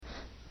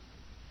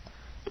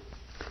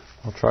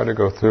I'll try to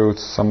go through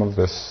some of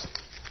this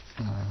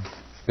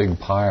big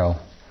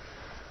pile.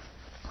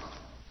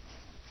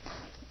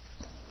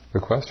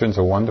 The questions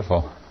are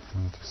wonderful.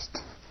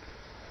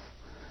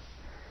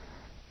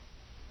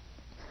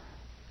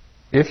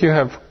 If you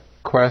have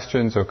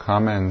questions or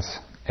comments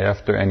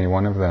after any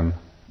one of them,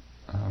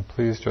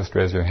 please just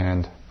raise your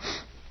hand.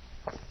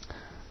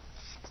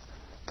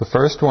 The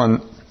first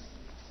one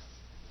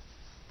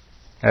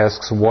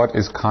asks, what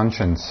is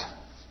conscience?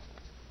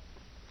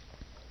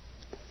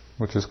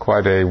 Which is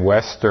quite a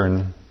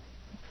Western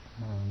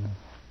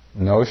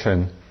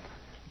notion.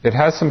 It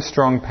has some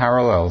strong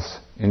parallels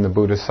in the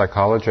Buddhist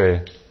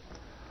psychology.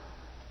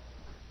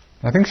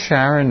 I think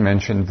Sharon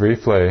mentioned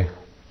briefly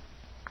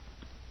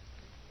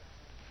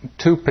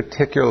two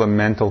particular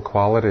mental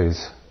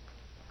qualities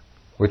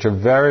which are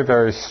very,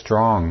 very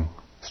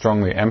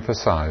strongly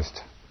emphasized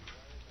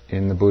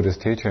in the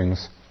Buddhist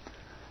teachings.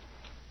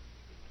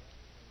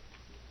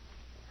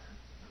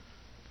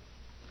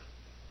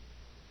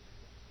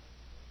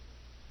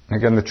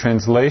 Again, the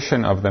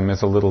translation of them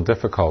is a little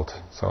difficult,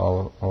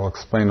 so I'll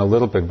explain a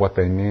little bit what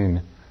they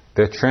mean.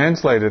 They're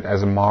translated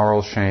as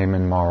moral shame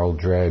and moral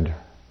dread.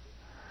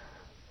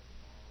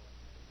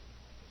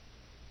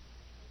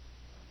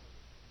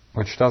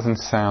 Which doesn't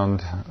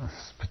sound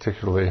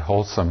particularly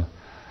wholesome.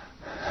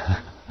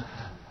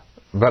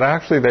 But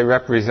actually they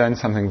represent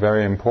something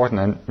very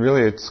important, and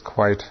really it's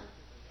quite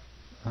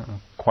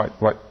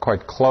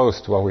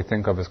close to what we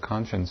think of as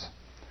conscience.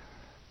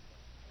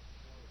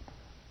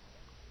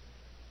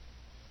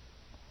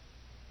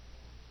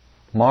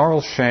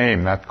 Moral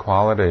shame, that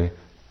quality,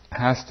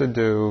 has to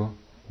do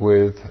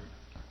with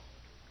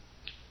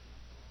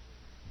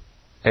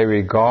a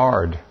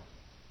regard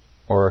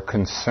or a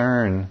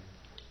concern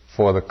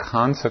for the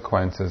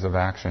consequences of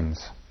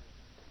actions.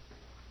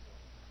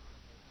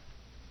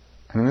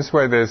 And in this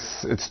way,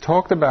 it's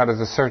talked about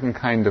as a certain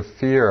kind of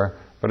fear,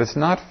 but it's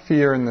not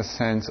fear in the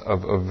sense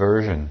of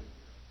aversion.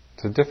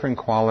 It's a different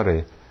quality.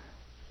 It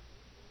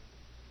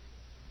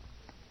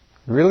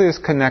really is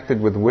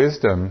connected with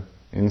wisdom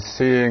in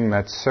seeing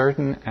that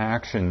certain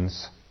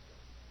actions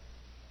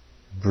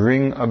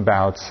bring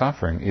about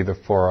suffering, either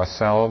for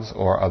ourselves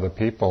or other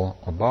people,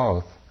 or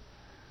both.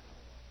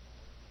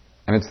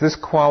 And it's this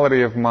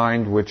quality of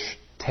mind which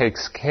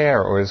takes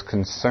care or is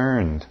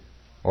concerned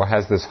or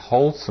has this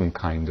wholesome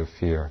kind of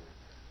fear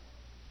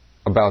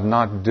about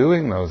not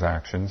doing those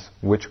actions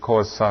which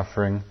cause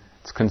suffering.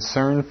 It's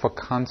concern for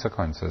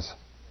consequences.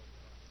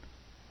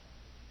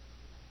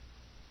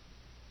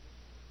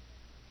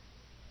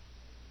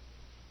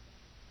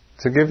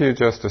 To give you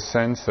just a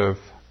sense of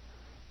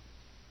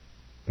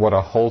what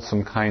a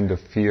wholesome kind of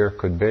fear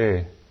could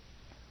be,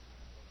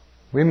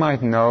 we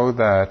might know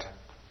that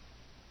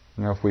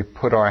if we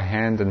put our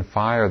hand in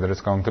fire, that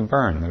it's going to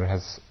burn, that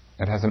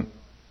it has a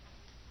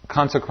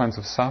consequence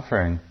of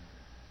suffering.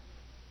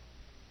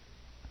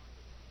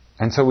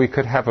 And so we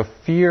could have a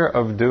fear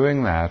of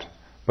doing that,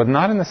 but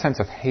not in the sense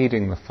of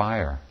hating the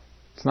fire.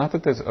 It's not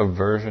that there's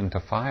aversion to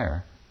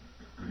fire.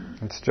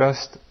 It's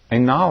just a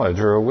knowledge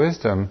or a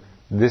wisdom.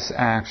 This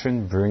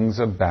action brings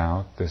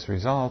about this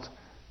result.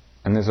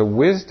 And there's a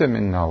wisdom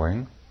in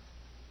knowing,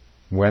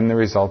 when the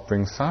result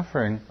brings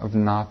suffering, of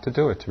not to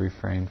do it, to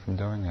refrain from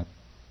doing it.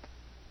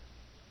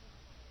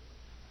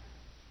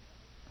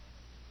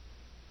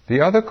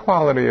 The other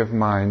quality of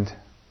mind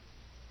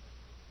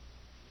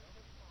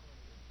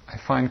I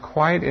find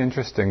quite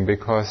interesting,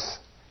 because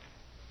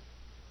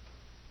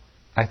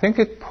I think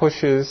it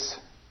pushes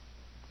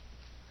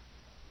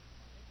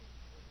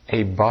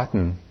a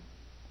button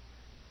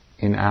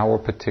in our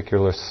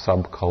particular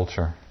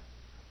subculture.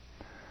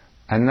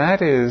 And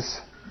that is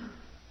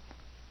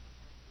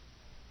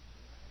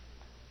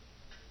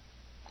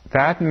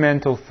that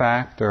mental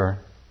factor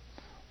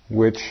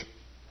which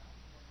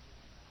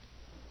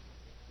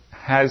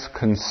has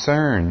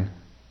concern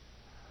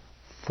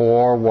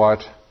for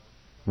what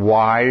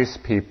wise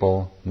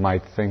people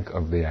might think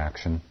of the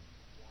action.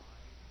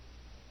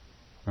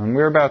 And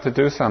we're about to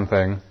do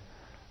something,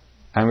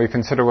 and we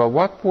consider, well,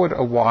 what would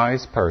a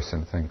wise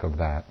person think of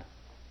that?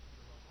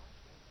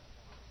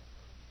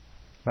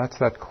 That's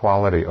that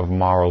quality of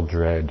moral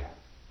dread.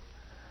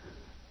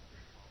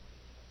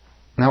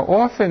 Now,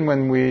 often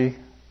when we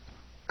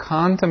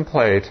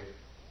contemplate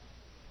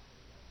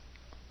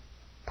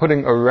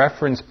putting a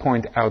reference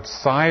point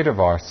outside of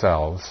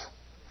ourselves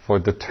for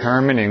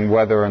determining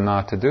whether or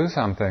not to do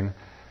something,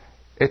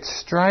 it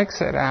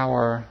strikes at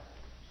our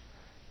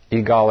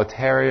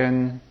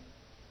egalitarian,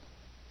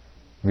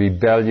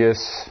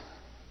 rebellious,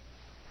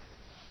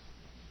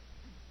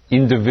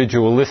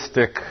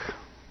 individualistic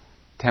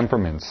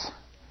temperaments.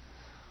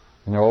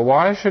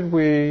 Why should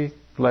we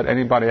let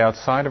anybody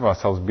outside of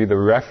ourselves be the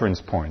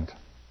reference point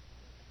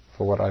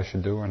for what I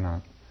should do or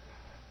not?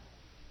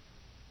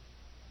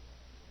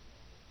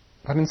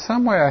 But in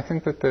some way, I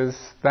think that there's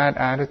that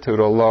attitude,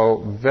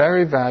 although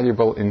very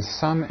valuable in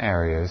some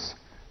areas,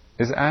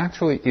 is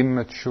actually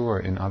immature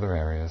in other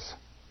areas.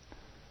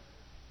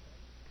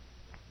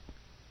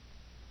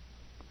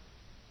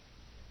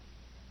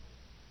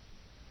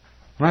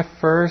 When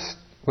I first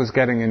was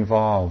getting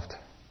involved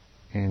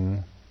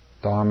in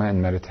Dharma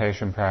and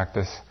meditation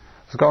practice.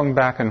 I was going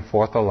back and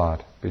forth a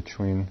lot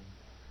between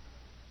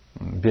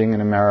being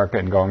in America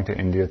and going to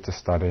India to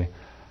study.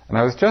 And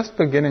I was just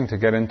beginning to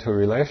get into a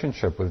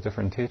relationship with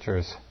different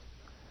teachers.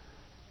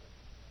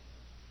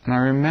 And I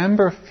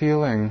remember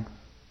feeling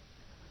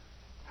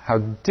how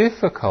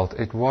difficult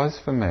it was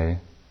for me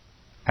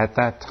at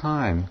that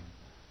time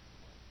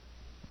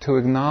to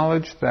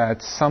acknowledge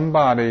that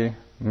somebody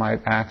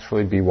might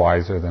actually be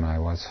wiser than I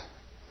was.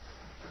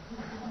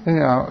 You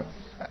know,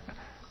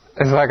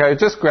 it's like I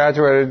just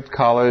graduated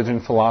college in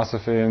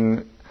philosophy,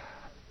 and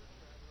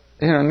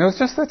and it was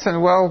just that sense,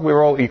 well,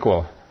 we're all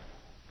equal.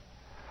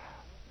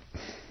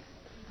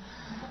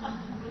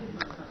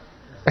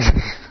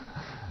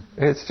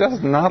 It's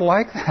just not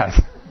like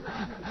that.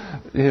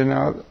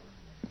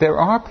 There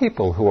are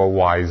people who are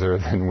wiser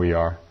than we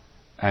are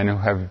and who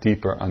have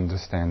deeper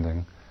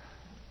understanding.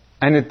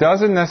 And it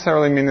doesn't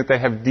necessarily mean that they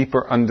have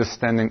deeper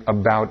understanding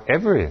about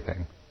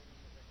everything.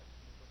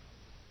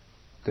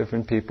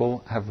 Different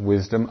people have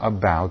wisdom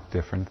about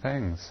different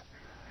things.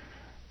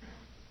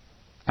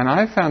 And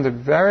I found it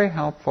very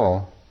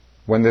helpful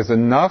when there's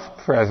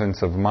enough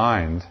presence of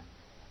mind,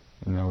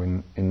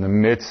 in the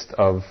midst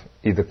of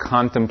either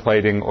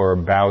contemplating or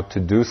about to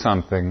do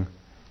something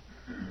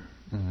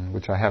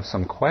which I have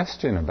some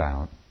question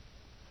about.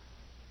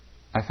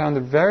 I found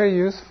it very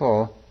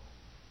useful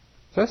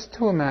just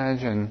to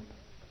imagine,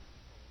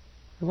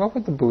 what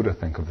would the Buddha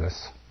think of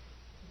this?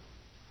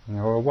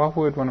 Or what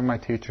would one of my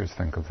teachers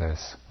think of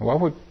this?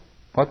 What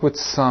would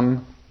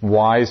some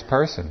wise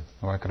person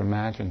who I could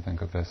imagine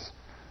think of this?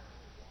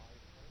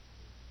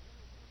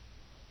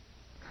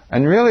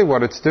 And really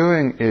what it's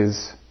doing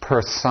is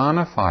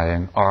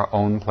personifying our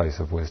own place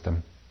of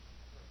wisdom.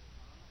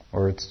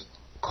 Or it's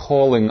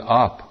calling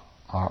up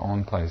our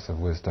own place of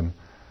wisdom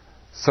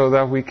so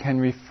that we can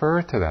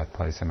refer to that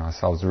place in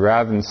ourselves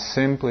rather than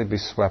simply be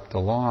swept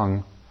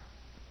along,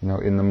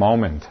 in the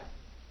moment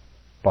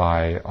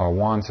by our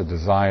wants or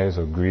desires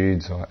or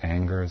greeds or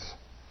angers.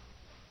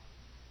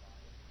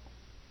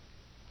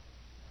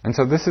 And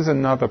so this is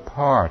another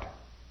part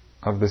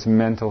of this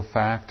mental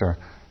factor.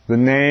 The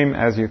name,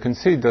 as you can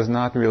see, does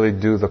not really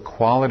do the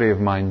quality of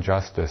mind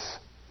justice.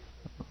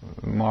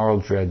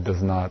 Moral dread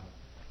does not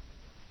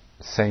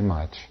say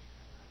much.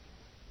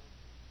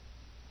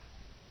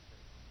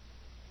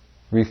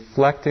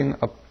 Reflecting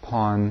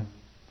upon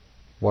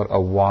what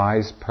a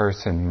wise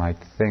person might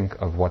think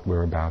of what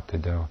we're about to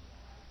do.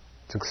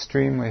 It's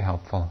extremely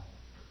helpful.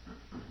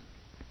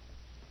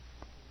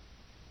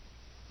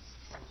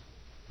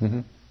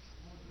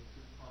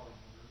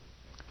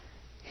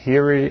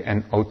 Hiri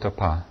and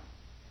Ottappa.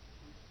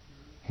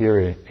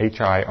 Hiri,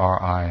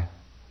 H-I-R-I,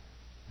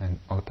 and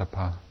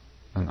Ottappa.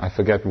 And I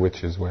forget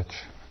which is which.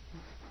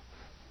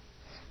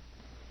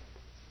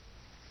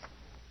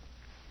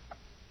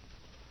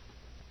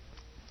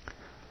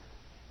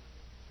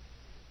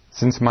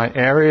 Since my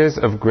areas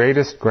of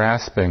greatest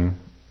grasping,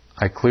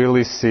 I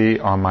clearly see,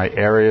 are my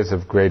areas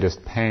of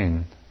greatest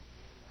pain.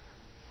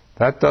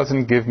 That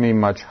doesn't give me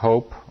much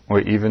hope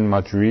or even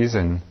much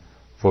reason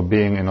for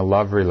being in a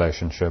love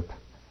relationship,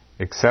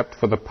 except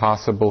for the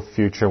possible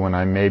future when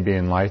I may be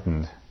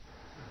enlightened.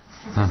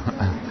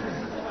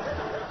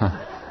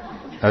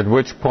 At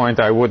which point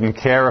I wouldn't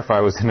care if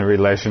I was in a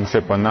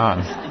relationship or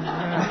not.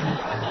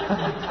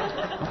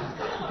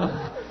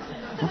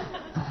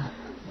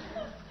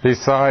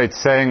 Besides,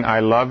 saying I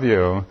love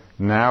you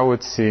now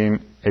would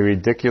seem a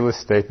ridiculous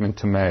statement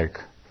to make,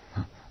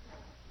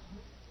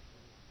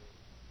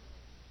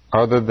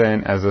 other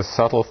than as a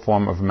subtle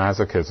form of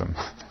masochism.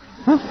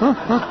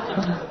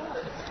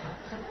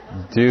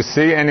 Do you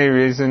see any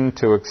reason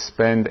to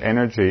expend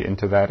energy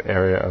into that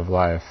area of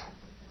life?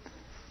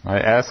 I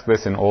ask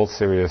this in all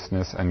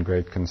seriousness and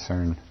great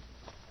concern.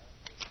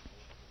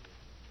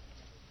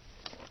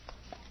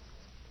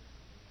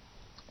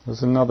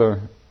 There's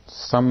another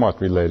somewhat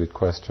related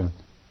question.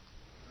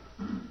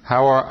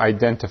 How are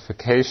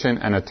identification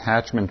and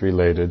attachment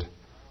related,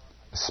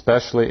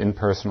 especially in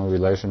personal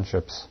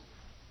relationships?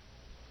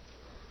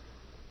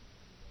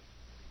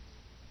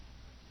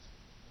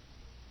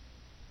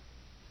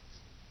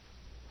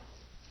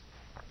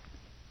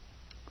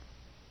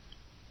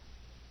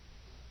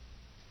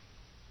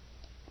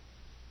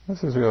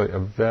 This is really a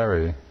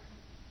very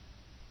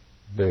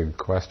big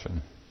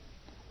question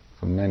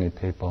for many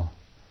people.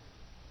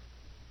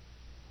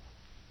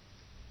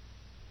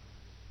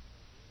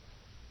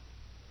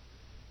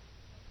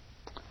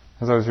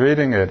 As I was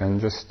reading it and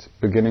just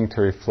beginning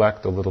to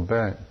reflect a little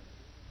bit,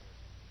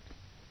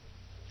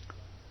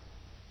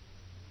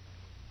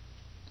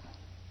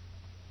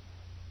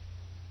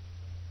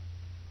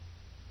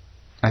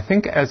 I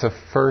think as a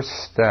first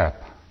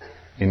step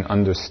in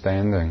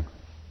understanding,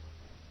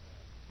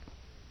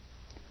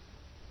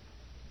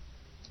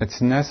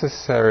 it's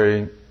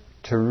necessary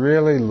to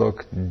really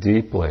look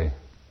deeply,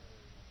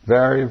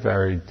 very,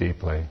 very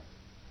deeply,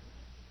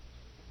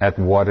 at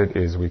what it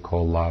is we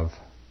call love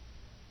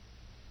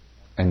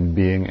and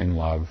being in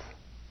love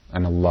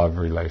and a love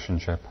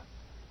relationship.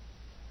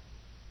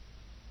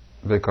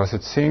 because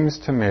it seems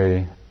to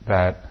me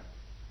that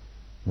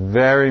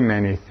very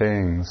many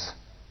things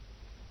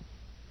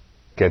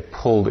get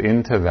pulled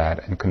into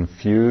that and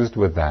confused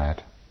with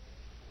that.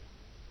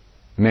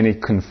 Many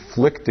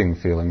conflicting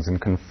feelings and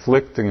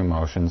conflicting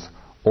emotions,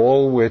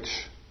 all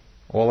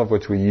of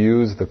which we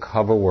use the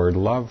cover word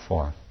love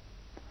for.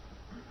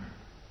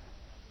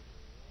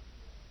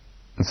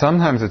 And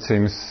sometimes it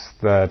seems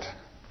that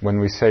when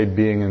we say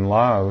being in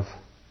love,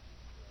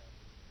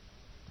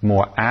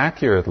 more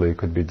accurately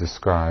could be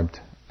described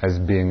as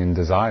being in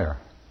desire.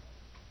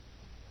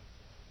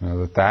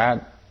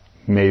 That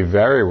may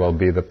very well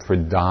be the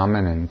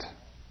predominant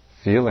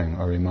feeling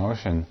or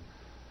emotion,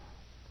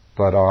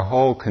 but our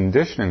whole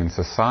conditioning in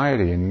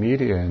society and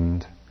media,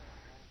 and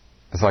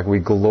it's like we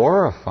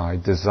glorify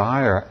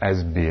desire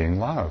as being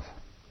love.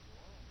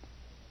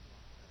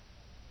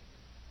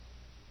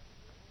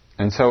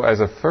 And so as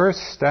a first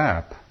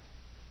step,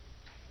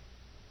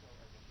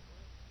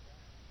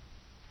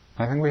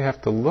 I think we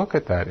have to look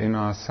at that in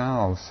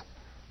ourselves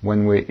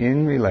when we're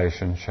in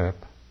relationship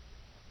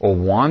or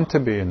want to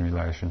be in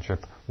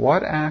relationship.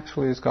 What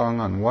actually is going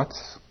on?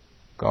 What's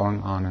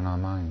going on in our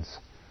minds?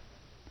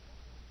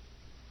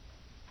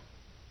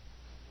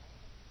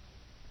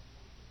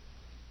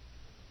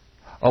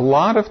 A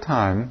lot of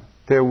time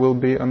there will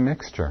be a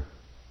mixture.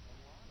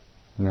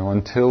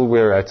 Until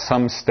we're at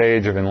some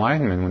stage of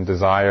enlightenment when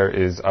desire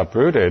is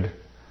uprooted,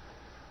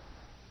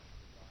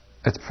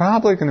 it's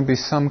probably going to be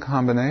some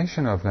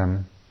combination of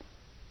them.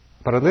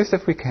 But at least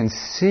if we can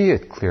see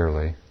it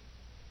clearly,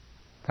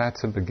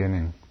 that's a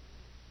beginning.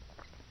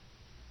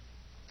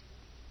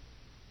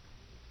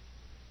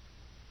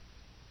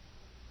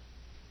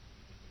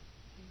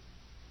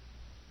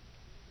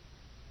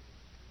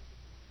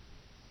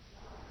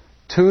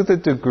 To the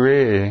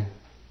degree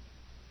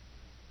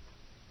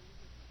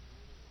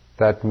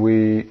that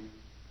we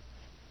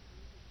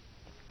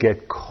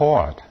get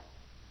caught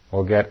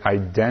or get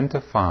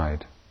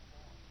identified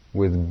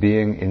with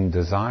being in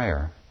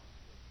desire,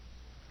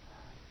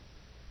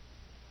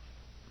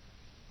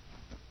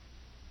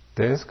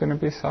 there's going to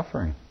be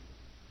suffering.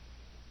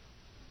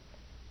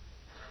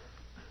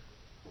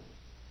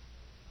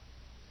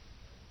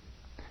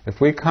 If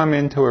we come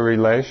into a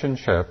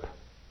relationship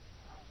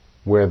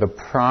where the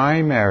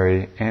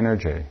primary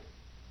energy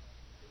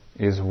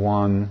is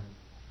one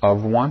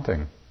of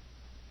wanting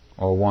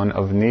or one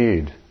of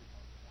need,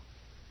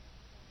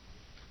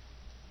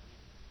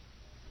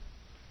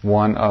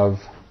 one of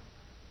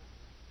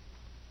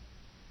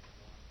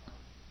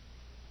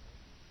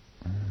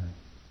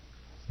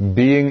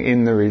being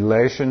in the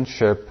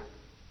relationship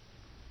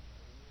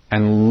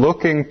and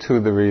looking to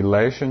the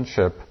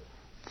relationship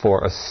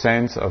for a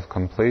sense of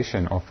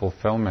completion or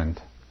fulfillment,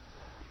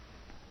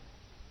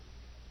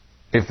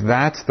 if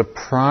that's the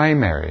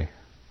primary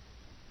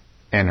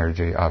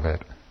energy of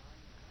it,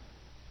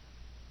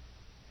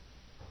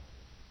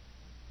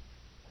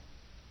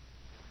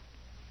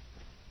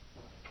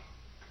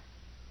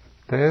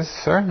 there's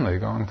certainly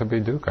going to be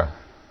dukkha.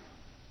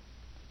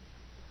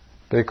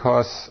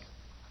 Because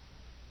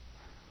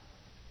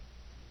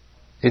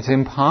it's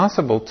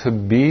impossible to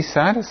be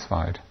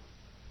satisfied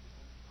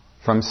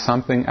from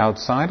something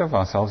outside of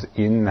ourselves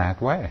in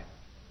that way.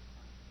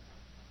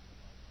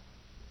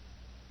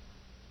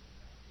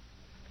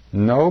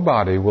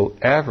 Nobody will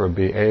ever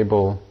be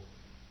able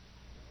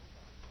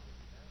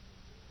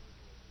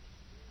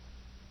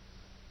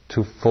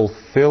to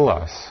fulfill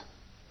us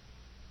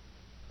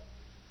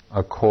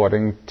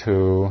according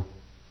to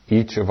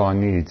each of our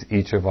needs,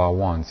 each of our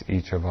wants,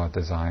 each of our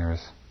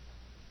desires.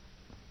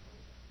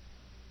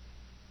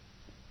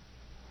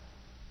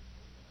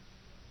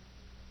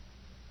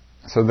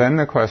 So then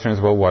the question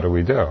is, well, what do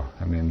we do?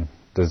 I mean,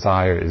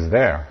 desire is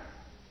there.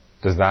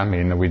 Does that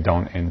mean that we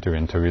don't enter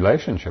into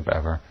relationship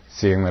ever,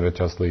 seeing that it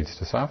just leads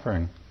to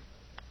suffering?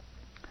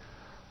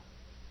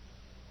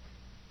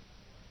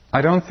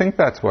 I don't think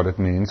that's what it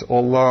means,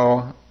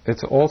 although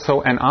it's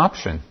also an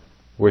option,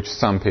 which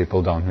some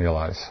people don't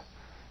realize.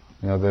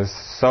 There's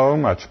so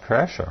much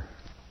pressure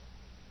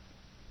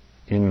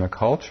in the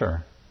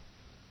culture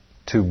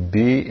to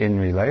be in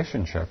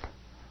relationship.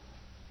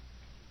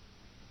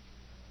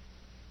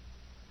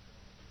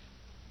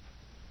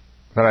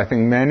 But I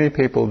think many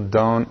people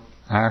don't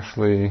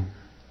actually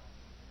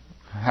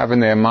have in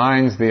their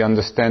minds the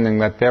understanding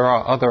that there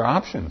are other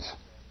options,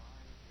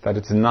 that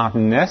it's not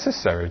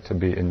necessary to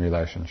be in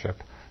relationship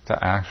to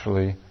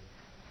actually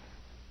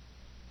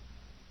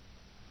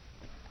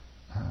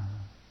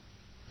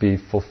be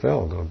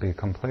fulfilled or be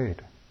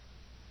complete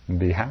and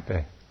be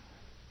happy.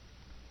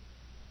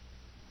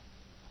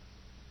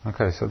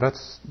 Okay, so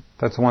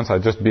that's one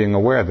side, just being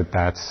aware that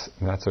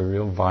that's a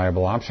real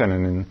viable option.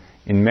 And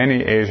in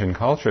many Asian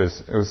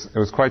cultures, it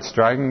was quite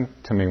striking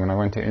to me when I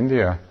went to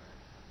India,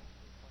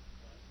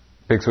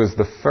 because it was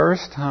the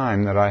first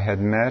time that I had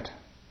met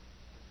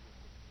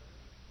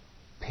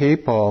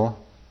people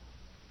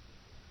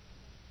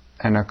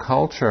and a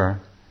culture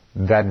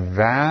that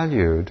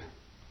valued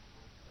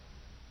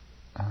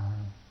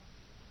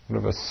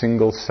sort of a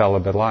single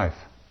celibate life.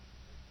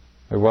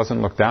 It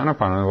wasn't looked down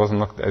upon, and it wasn't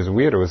looked as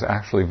weird. It was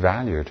actually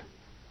valued.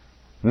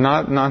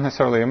 Not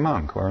necessarily a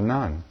monk or a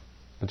nun,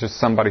 but just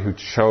somebody who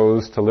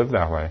chose to live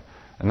that way.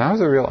 And that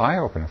was a real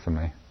eye-opener for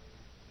me,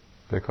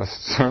 because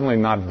it's certainly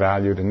not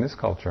valued in this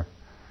culture.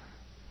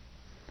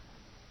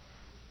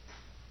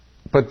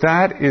 But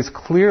that is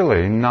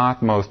clearly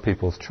not most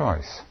people's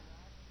choice.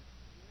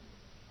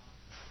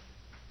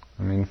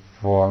 I mean,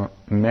 for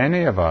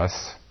many of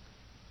us,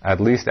 at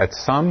least at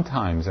some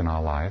times in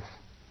our life,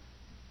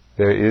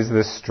 there is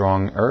this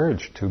strong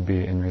urge to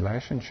be in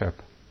relationship.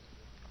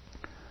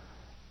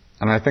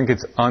 And I think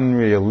it's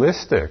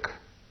unrealistic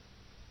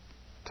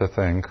to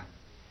think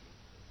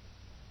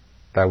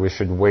that we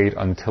should wait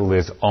until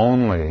there's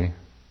only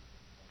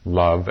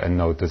love and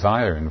no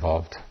desire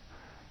involved,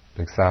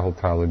 because that will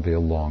probably be a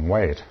long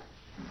wait.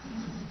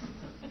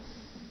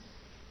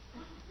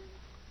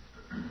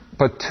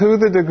 But to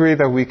the degree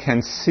that we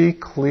can see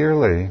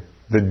clearly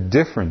the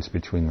difference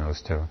between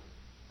those two,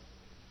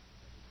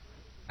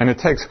 and it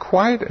takes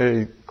quite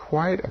a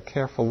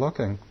careful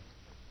looking.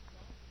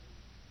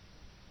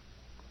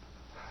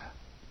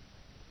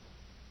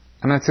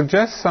 And I'd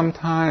suggest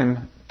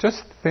sometime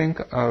just think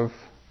of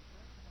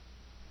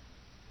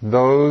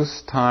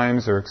those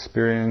times or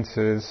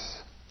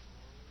experiences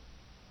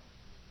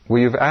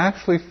where you've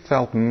actually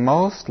felt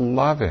most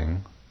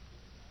loving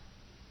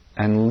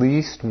and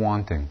least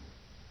wanting.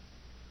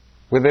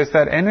 Where there's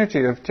that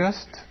energy of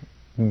just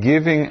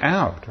giving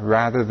out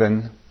rather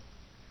than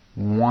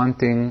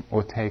wanting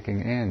or taking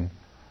in.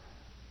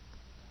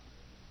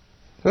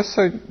 Just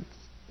so,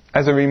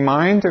 as a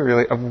reminder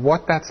really of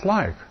what that's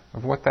like,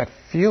 of what that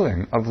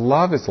feeling of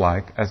love is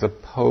like as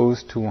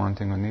opposed to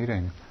wanting or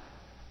needing.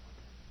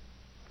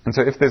 And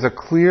so if there's a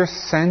clear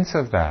sense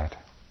of that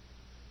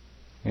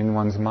in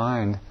one's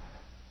mind,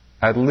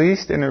 at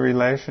least in a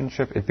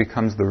relationship it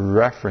becomes the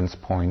reference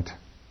point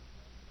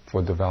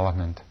for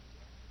development.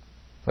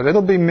 But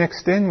it'll be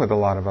mixed in with a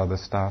lot of other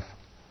stuff.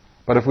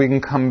 But if we can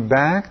come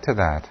back to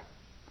that,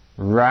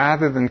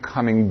 rather than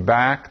coming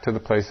back to the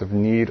place of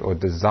need or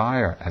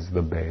desire as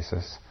the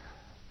basis,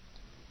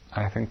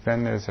 I think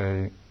then there's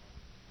a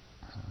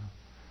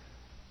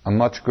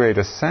much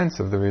greater sense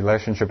of the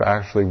relationship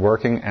actually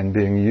working and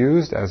being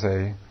used as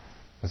a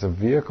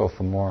vehicle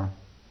for more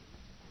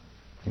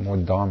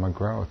Dharma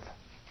growth.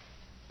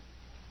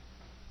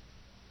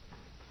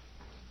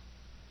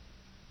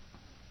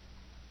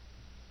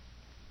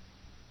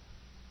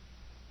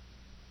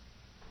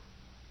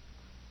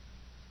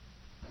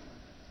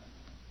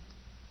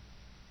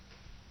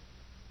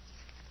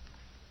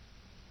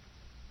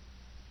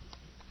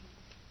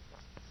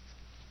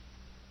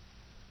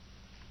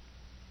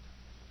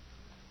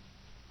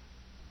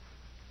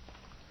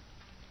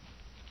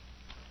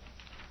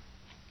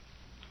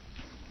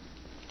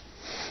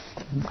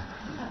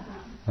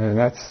 I mean,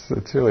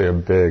 it's really a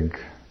big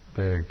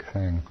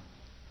thing.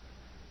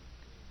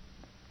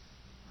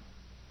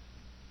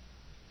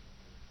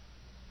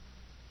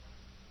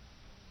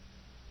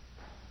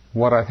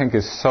 What I think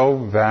is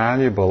so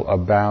valuable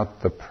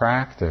about the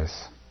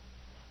practice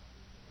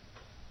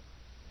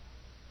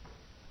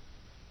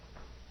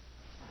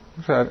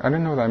I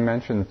don't know that I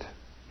mentioned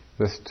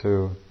this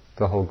to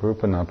the whole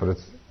group or not, but it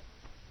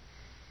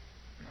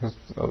was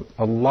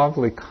a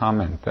lovely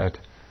comment that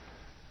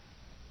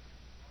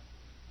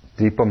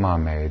Deepa Ma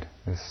made,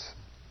 this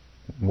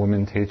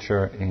woman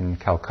teacher in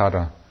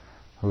Calcutta,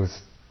 who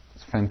was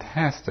a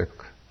fantastic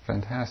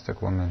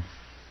woman,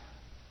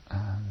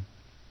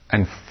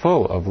 and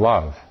full of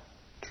love,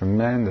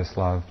 tremendous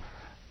love,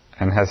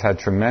 and has had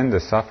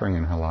tremendous suffering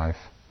in her life.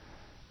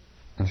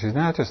 And she's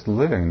now just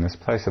living in this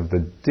place of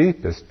the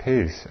deepest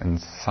peace and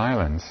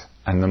silence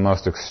and the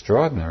most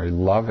extraordinary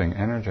loving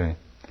energy.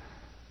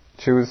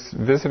 She was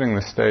visiting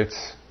the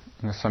States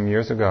some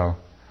years ago,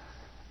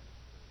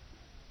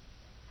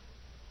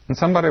 and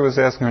somebody was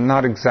asking her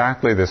not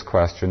exactly this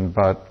question,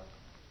 but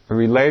a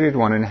related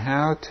one, in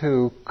how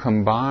to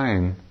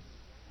combine,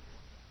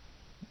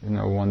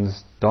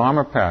 one's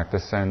Dharma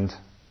practice and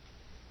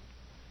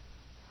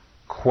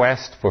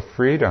quest for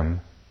freedom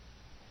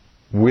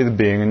with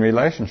being in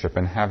relationship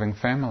and having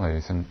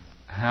families, and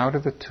how do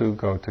the two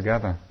go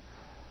together?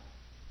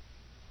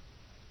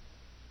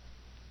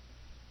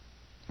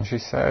 And she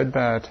said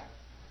that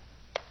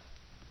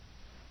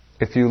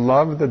if you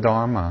love the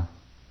Dharma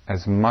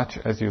as much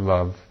as you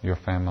love your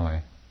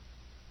family,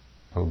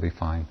 it will be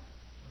fine.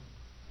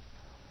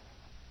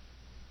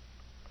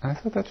 And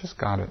I thought that just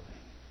got it.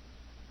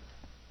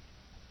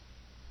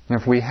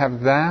 And if we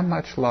have that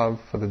much love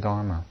for the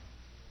Dharma,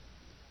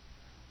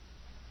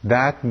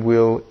 that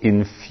will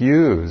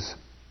infuse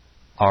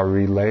our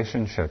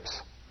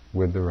relationships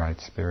with the right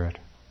spirit.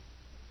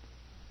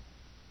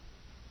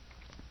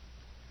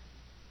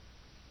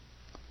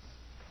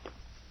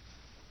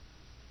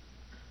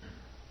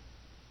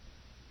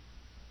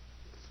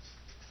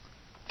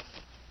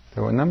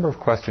 There were a number of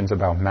questions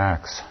about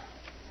Max.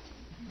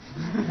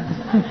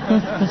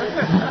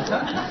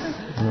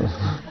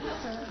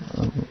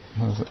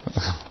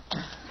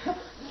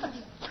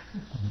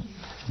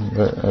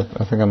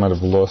 I think I might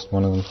have lost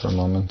one of them for a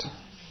moment.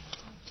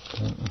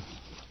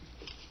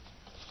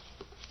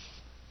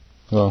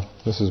 Well,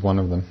 this is one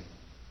of them.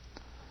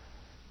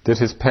 Did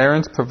his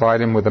parents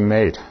provide him with a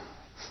mate?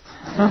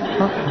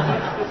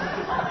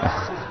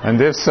 And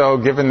if so,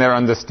 given their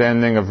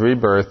understanding of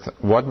rebirth,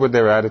 what would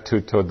their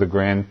attitude toward the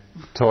grand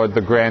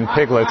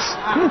piglets?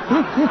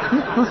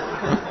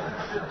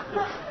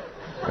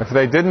 If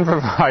they didn't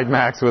provide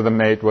Max with a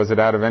mate, was it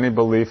out of any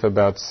belief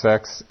about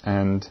sex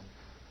and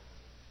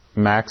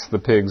Max the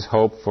pig's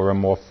hope for a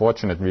more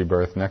fortunate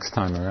rebirth next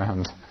time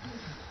around?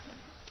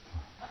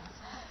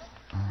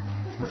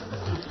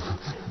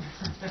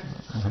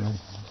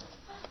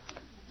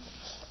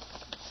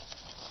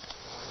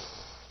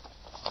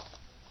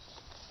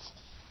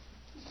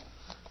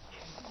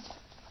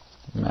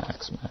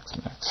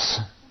 Max.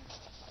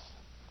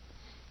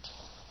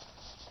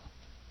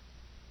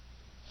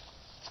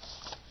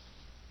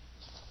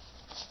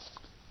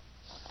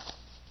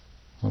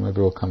 Well,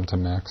 maybe we'll come to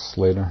Max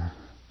later.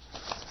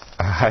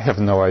 I have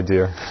no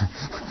idea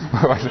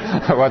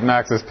what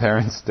Max's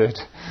parents did.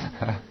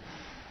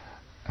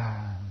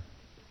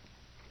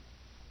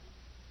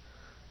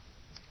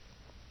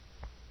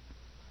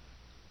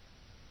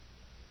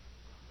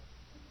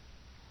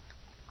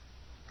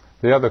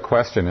 The other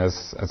question,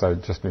 as I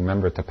just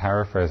remembered to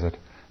paraphrase it,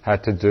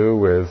 had to do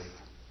with,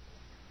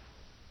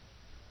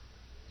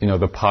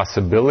 the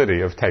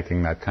possibility of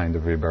taking that kind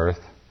of rebirth.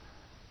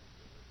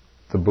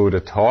 The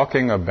Buddha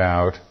talking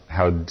about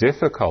how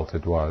difficult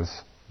it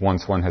was,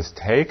 once one has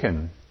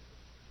taken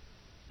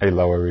a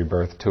lower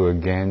rebirth, to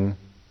again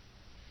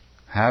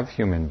have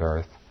human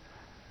birth.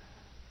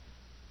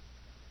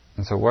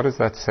 And so what does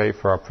that say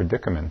for our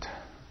predicament?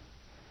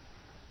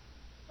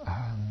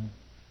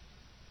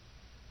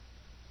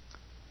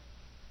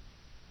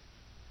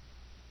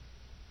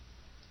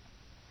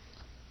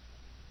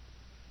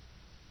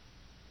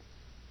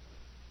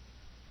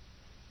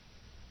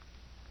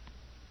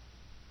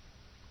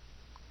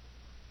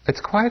 It's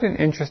quite an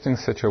interesting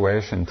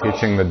situation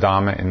teaching the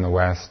Dhamma in the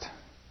West,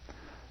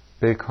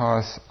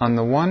 because on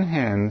the one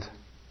hand,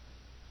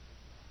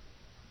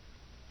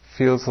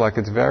 feels like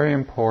it's very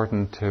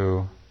important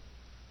to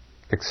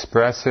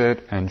express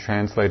it and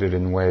translate it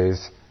in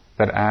ways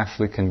that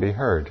actually can be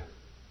heard,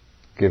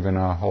 given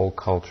our whole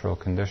cultural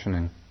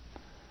conditioning.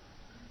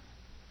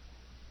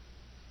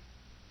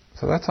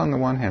 So that's on the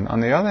one hand. On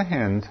the other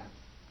hand,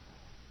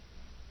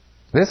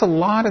 there's a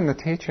lot in the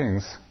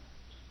teachings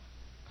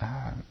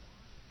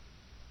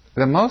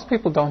that most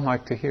people don't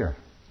like to hear.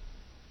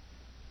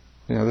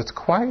 That's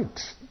quite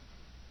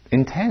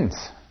intense.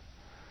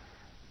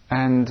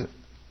 And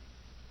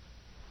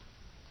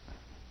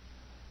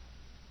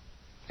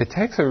it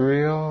takes a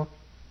real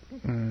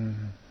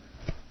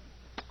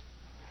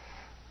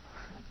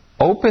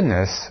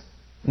openness,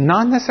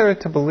 not necessarily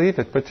to believe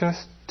it, but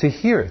just to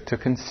hear it, to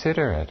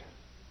consider it.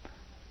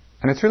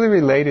 And it's really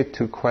related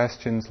to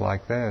questions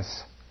like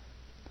this.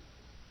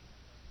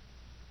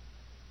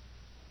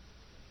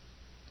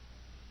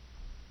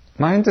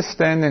 My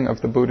understanding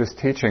of the Buddha's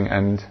teaching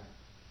and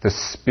the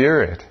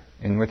spirit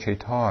in which he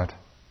taught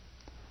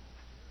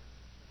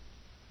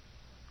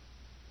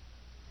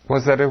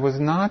was that it was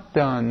not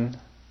done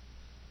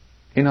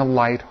in a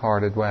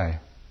light-hearted way.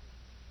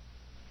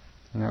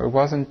 It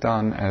wasn't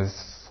done as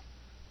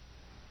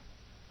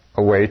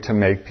a way to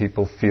make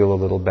people feel a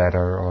little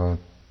better or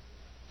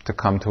to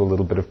come to a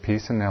little bit of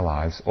peace in their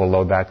lives,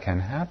 although that can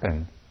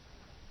happen.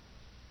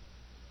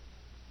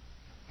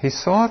 He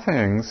saw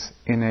things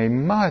in a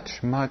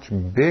much, much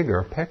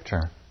bigger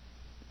picture.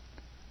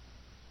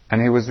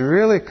 And he was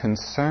really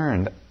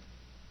concerned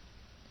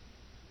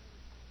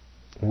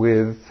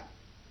with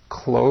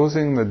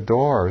closing the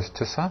doors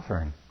to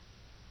suffering.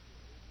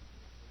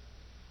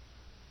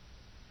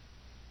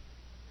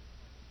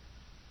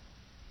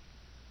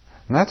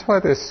 And that's why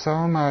there's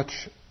so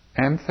much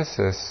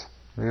emphasis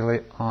really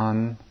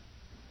on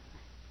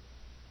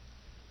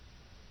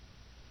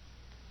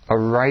a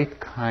right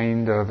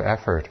kind of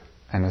effort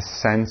and a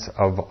sense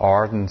of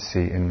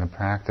ardency in the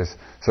practice.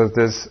 So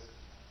there's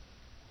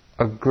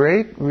a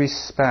great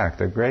respect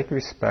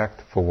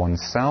for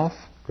oneself,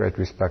 great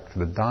respect for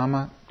the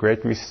Dhamma,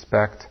 great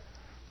respect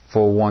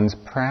for one's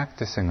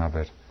practicing of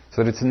it.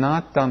 So that it's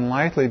not done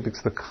lightly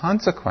because the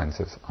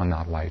consequences are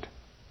not light.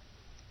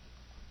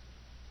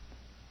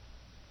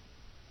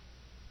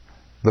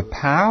 The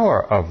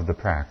power of the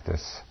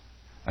practice,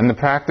 and the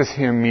practice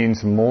here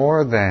means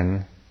more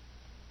than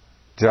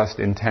just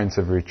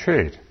intensive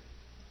retreat.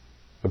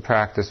 The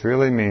practice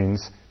really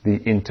means the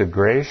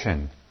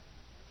integration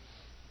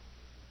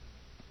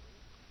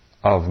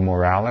of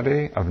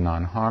morality, of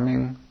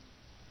non-harming,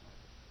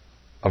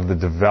 of the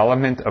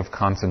development of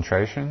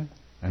concentration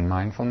and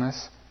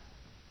mindfulness,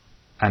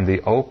 and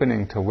the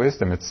opening to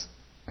wisdom. It's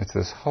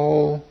the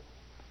whole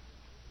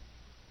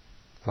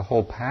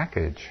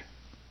package.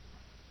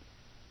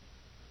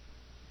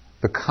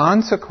 The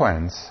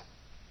consequence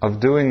of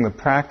doing the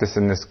practice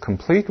in this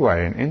complete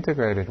way, an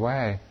integrated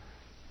way,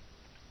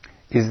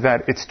 is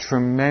that it's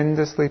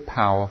tremendously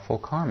powerful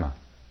karma.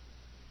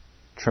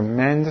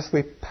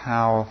 Tremendously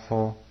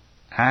powerful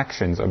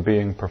actions are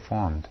being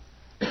performed.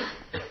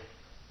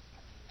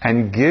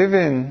 And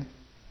given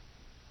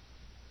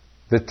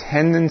the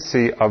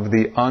tendency of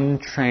the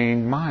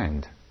untrained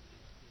mind,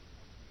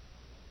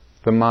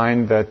 the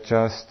mind that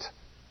just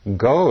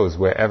goes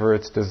wherever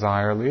its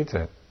desire leads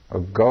it,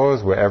 or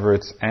goes wherever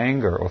its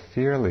anger or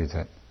fear leads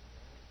it,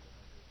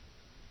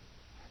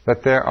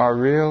 that there are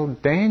real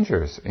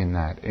dangers in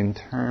that in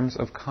terms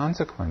of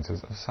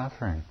consequences of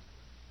suffering.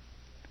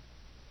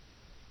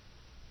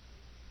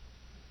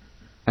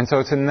 And so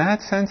it's in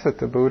that sense that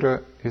the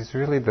Buddha is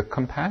really the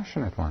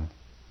compassionate one.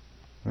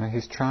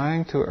 He's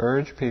trying to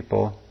urge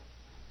people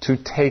to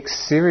take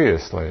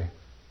seriously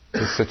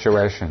the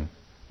situation,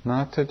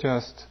 not to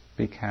just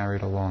be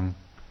carried along,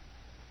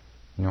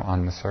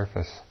 on the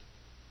surface.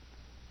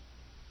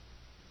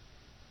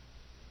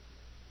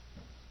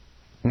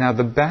 Now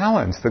the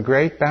balance, the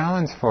great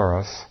balance for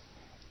us,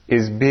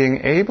 is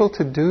being able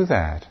to do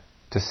that,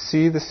 to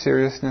see the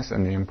seriousness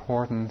and the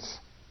importance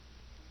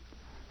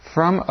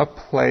from a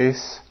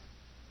place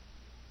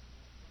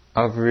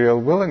of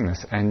real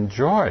willingness and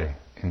joy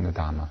in the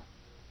Dhamma,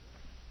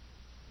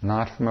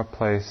 not from a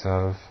place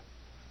of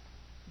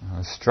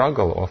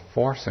struggle or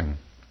forcing.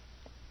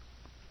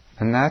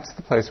 And that's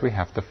the place we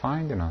have to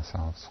find in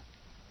ourselves.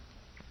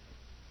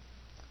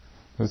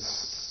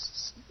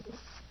 There's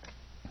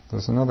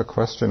another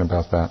question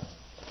about that.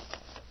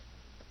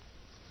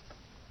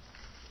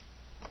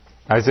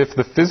 As if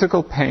the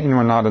physical pain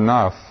were not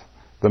enough,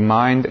 the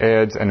mind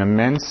adds an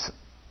immense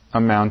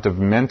amount of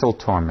mental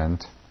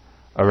torment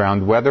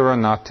around whether or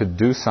not to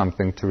do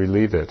something to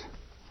relieve it.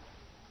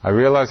 I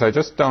realize I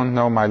just don't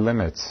know my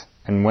limits,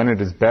 and when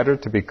it is better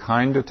to be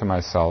kinder to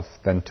myself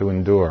than to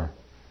endure.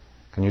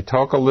 Can you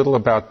talk a little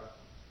about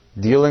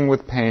dealing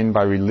with pain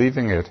by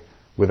relieving it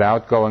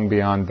without going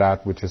beyond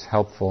that which is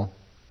helpful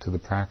to the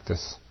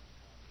practice?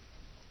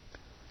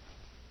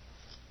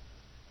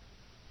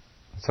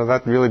 So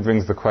that really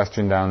brings the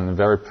question down in a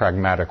very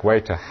pragmatic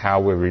way to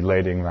how we're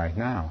relating right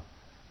now.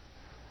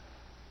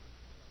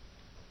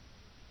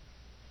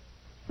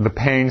 The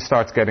pain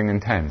starts getting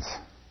intense.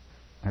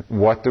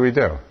 What do?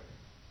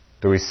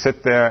 Do we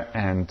sit there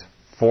and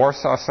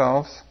force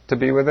ourselves to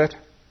be with it?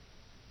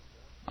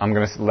 I'm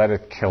going to let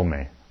it kill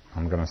me.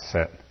 I'm going to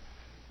sit.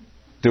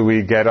 Do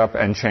we get up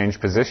and change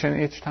position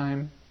each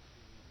time?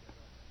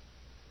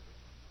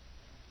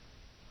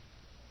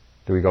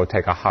 Do we go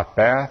take a hot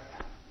bath?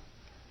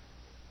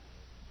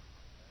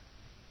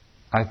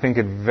 I think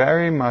it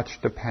very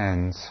much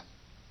depends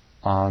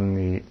on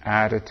the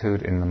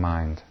attitude in the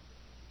mind.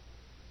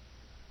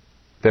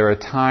 There are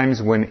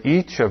times when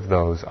each of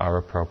those are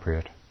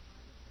appropriate.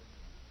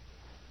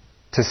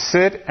 To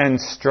sit and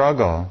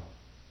struggle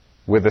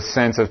with a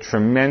sense of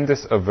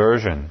tremendous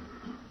aversion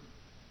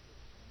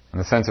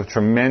and a sense of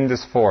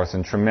tremendous force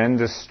and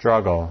tremendous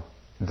struggle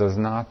does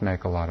not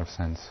make a lot of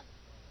sense.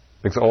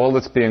 Because all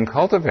that's being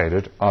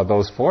cultivated are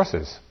those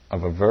forces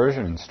of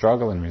aversion and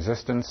struggle and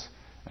resistance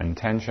and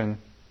tension.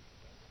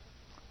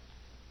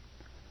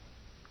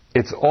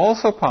 It's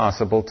also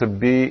possible to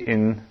be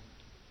in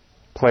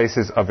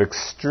places of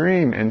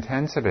extreme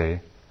intensity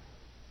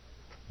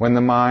when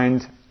the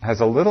mind has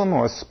a little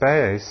more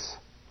space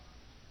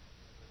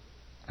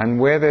and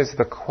where there's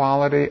the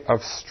quality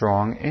of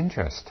strong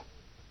interest,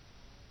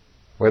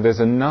 where there's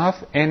enough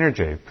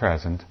energy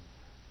present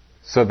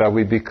so that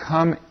we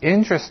become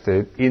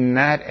interested in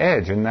that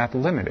edge, in that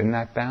limit, in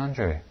that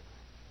boundary.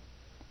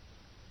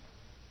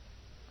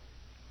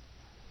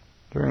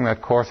 During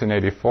that course in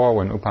 84,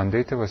 when U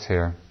Pandita was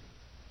here,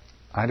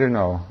 I don't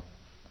know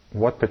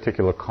what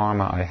particular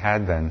karma I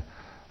had then,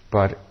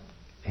 but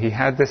he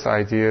had this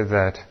idea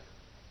that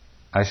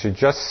I should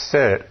just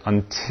sit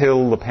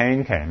until the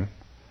pain came,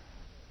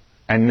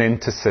 and then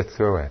to sit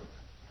through it.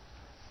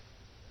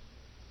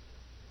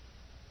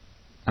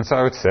 And so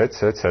I would sit,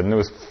 and it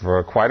was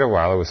for quite a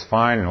while, it was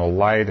fine and all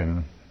light,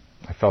 and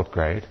I felt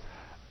great.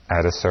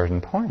 At a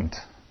certain point,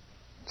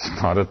 it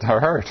started to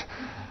hurt.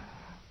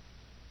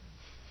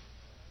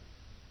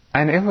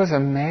 And it was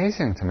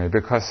amazing to me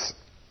because,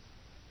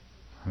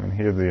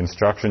 here the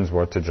instructions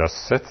were to just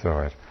sit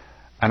through it.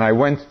 And I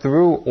went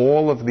through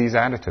all of these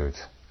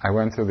attitudes. I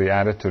went through the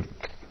attitude,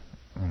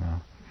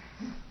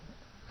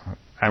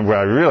 and where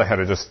I really had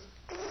to just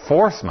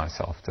force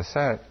myself to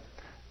sit.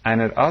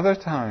 And at other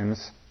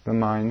times, the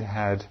mind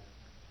had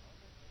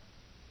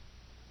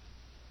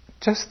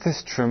just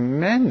this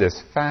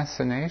tremendous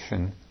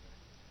fascination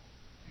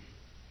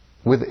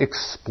with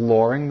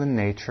exploring the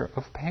nature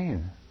of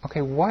pain.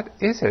 Okay, what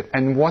is it?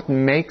 And what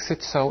makes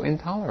it so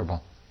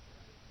intolerable?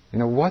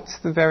 What's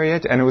the very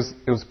edge? And it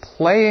was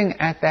playing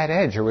at that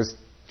edge. It was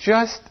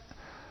just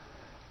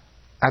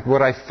at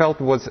what I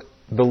felt was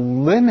the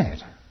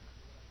limit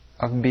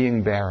of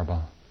being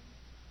bearable.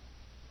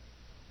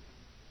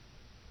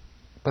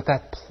 But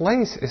that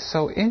place is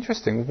so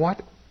interesting.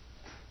 What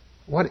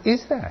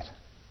is that?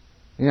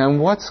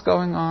 And what's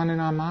going on in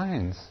our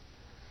minds?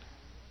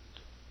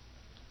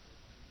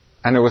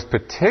 And it was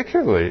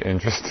particularly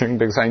interesting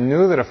because I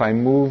knew that if I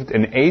moved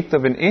 1/8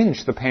 of an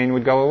inch, the pain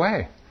would go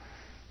away.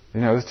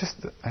 I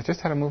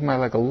just had to move my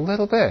leg a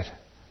little bit.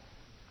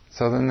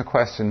 So then the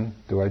question,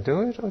 do I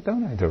do it or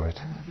don't I do it?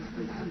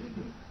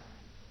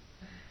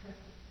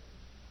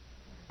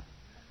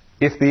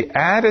 If the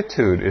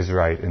attitude is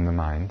right in the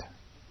mind,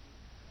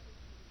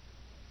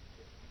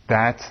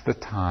 that's the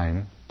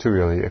time to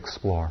really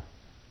explore.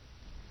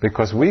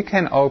 Because we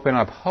can open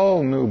up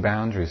whole new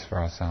boundaries for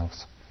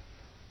ourselves.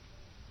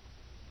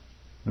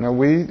 Now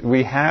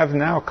we have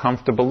now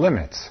comfortable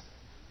limits.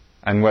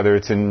 And whether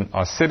it's in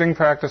our sitting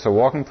practice or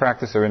walking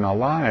practice or in our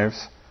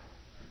lives,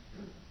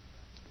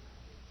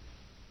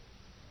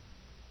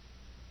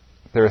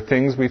 there are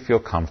things we feel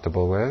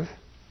comfortable with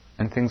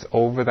and things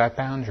over that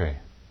boundary.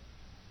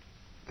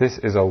 This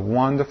is a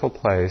wonderful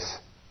place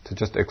to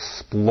just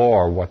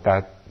explore what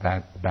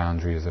that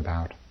boundary is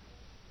about.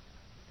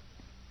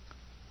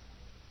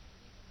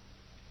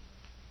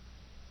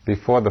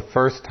 Before the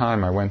first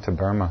time I went to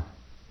Burma,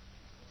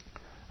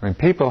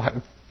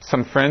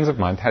 some friends of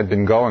mine had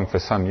been going for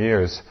some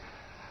years.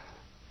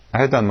 I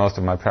had done most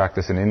of my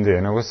practice in India,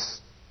 and it was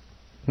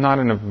not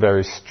in a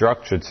very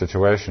structured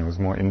situation. It was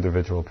more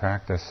individual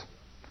practice.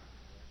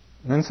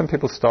 And then some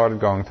people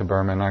started going to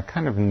Burma, and I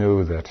kind of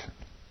knew that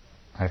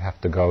I'd have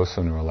to go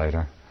sooner or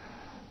later.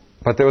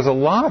 But there was a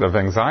lot of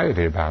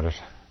anxiety about it.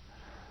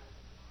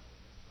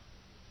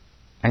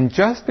 And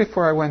just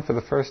before I went for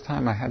the first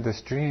time, I had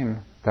this dream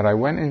that I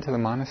went into the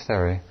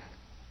monastery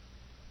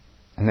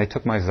and they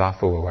took my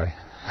zafu away.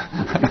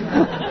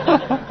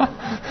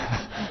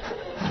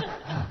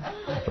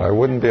 I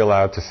wouldn't be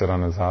allowed to sit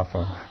on a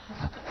zafu.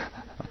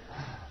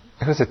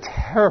 It was a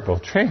terrible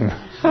dream.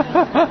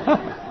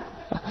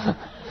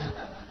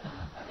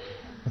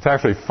 It's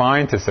actually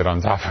fine to sit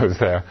on zafus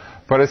there.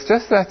 But it's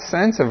just that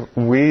sense of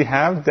we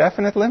have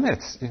definite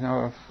limits,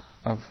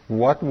 of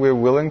what we're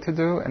willing to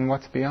do and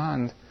what's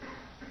beyond.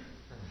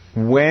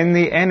 When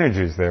the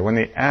energy is there, when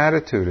the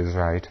attitude is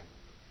right,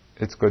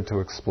 it's good to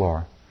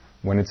explore.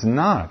 When it's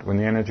not, when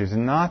the energy is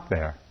not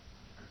there,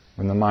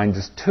 when the mind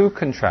is too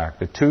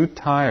contracted, too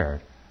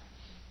tired,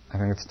 I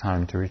think it's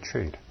time to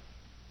retreat.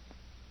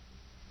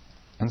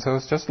 And so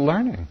it's just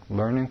learning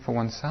for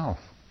oneself.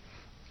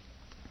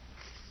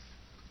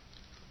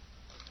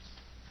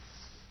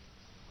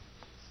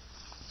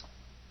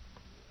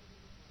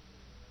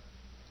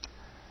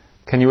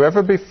 Can you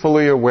ever be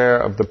fully aware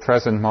of the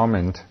present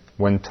moment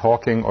when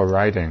talking or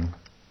writing,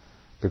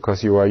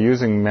 because you are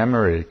using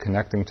memory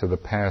connecting to the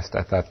past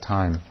at that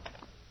time?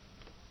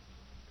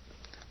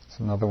 It's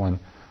another one.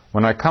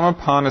 When I come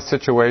upon a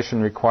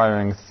situation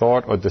requiring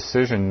thought or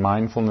decision,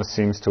 mindfulness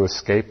seems to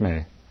escape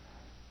me.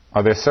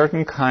 Are there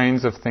certain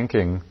kinds of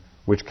thinking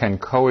which can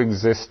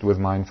coexist with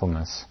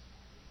mindfulness,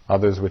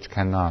 others which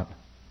cannot?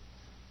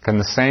 Can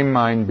the same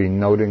mind be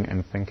noting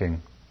and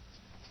thinking?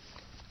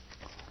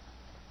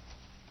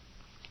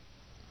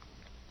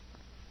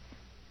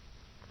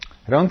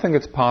 I don't think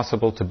it's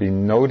possible to be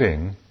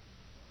noting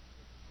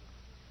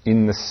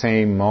in the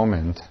same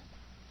moment,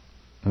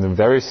 in the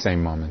very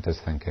same moment as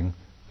thinking,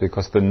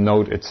 because the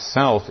note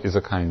itself is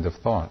a kind of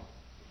thought.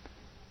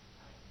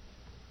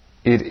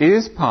 It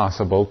is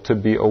possible to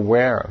be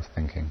aware of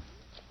thinking.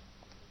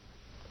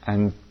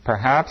 And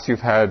perhaps you've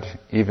had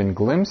even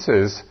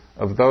glimpses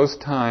of those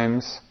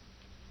times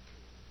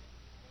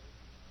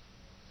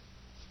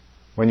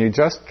when you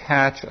just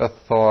catch a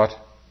thought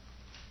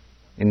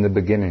in the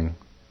beginning.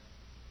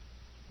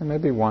 And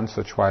maybe once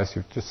or twice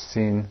you've just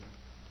seen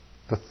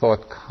the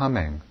thought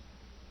coming.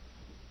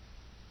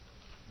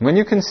 When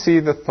you can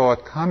see the thought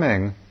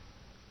coming,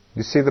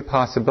 you see the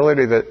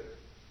possibility that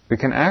we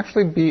can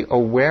actually be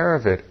aware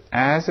of it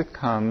as it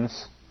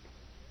comes,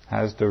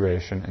 has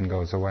duration, and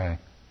goes away.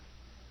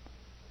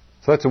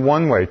 So that's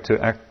one way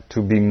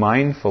to be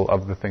mindful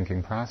of the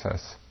thinking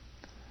process.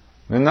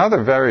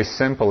 Another very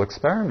simple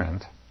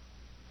experiment,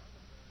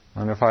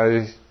 and if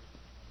I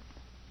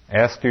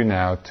ask you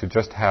now to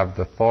just have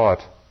the thought,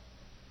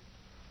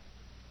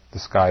 the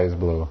sky is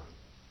blue.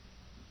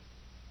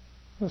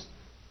 Just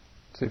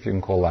see if you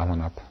can call that one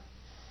up.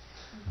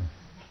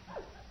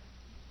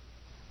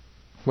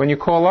 When you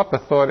call up a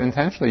thought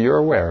intentionally, you're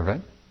aware of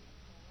it.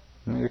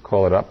 You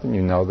call it up and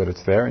you know that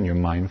it's there and you're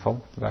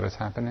mindful that it's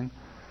happening.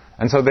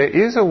 And so there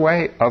is a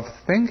way of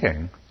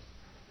thinking,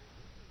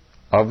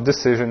 of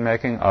decision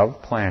making,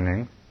 of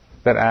planning,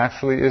 that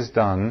actually is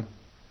done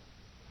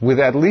with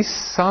at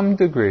least some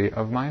degree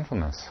of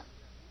mindfulness.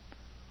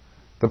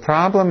 The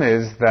problem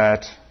is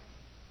that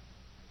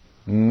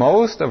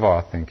most of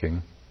our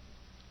thinking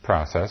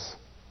process,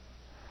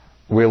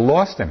 we're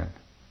lost in it.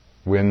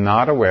 We're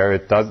not aware.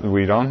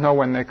 We don't know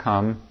when they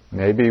come.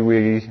 Maybe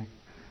we're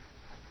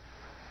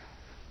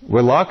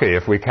lucky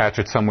if we catch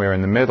it somewhere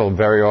in the middle.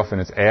 Very often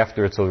it's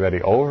after it's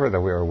already over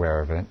that we're aware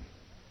of it.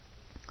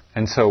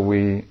 And so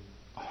we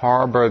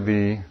harbor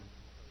the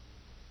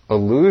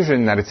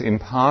illusion that it's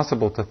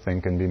impossible to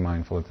think and be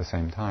mindful at the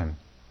same time.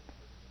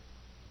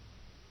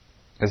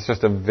 It's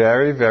just a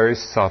very, very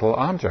subtle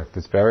object.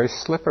 It's very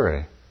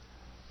slippery.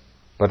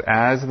 But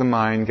as the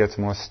mind gets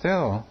more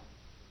still,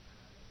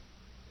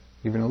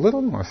 even a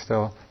little more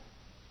still,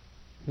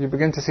 you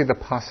begin to see the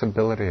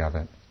possibility of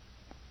it.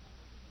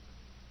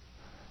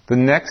 the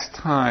next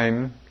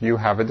time you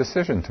have a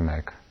decision to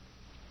make.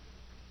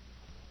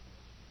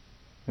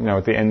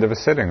 At the end of a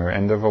sitting or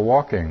end of a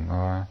walking,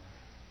 or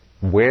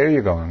where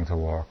you're going to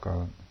walk,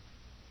 or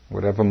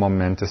whatever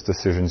momentous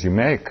decisions you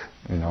make,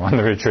 on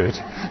the retreat.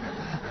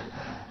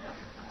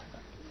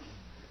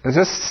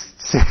 Just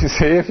see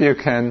if you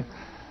can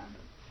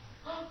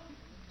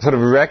sort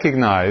of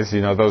recognize,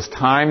 those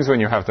times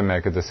when you have to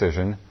make a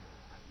decision,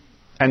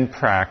 and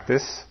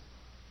practice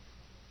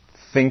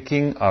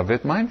thinking of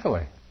it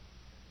mindfully,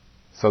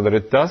 so that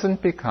it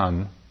doesn't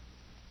become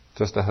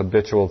just a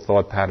habitual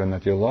thought pattern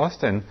that you're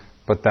lost in,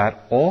 but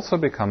that also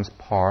becomes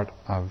part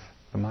of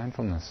the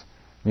mindfulness.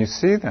 And you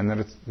see then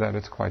that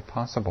it's quite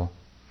possible.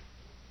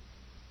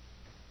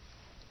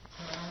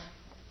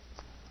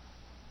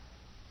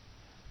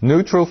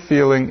 Neutral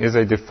feeling is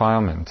a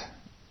defilement.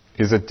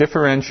 Is it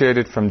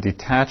differentiated from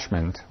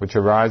detachment, which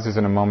arises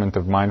in a moment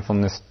of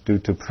mindfulness due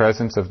to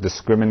presence of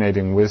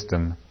discriminating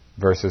wisdom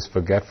versus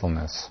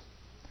forgetfulness?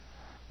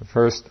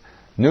 First,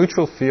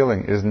 neutral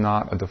feeling is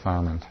not a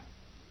defilement.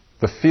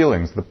 The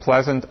feelings, the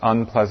pleasant,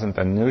 unpleasant,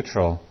 and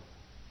neutral,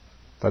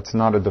 that's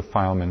not a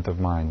defilement of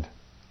mind.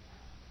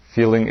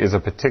 Feeling is a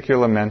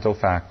particular mental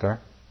factor,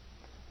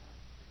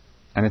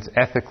 and it's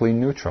ethically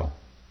neutral.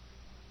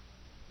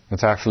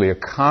 It's actually a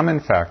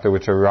common factor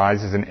which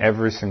arises in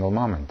every single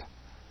moment.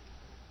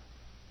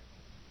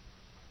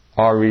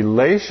 Our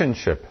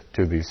relationship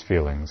to these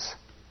feelings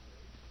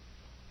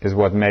is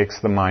what makes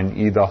the mind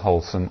either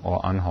wholesome or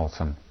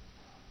unwholesome.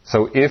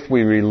 So if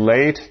we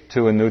relate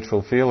to a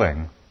neutral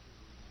feeling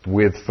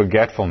with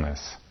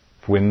forgetfulness,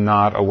 if we're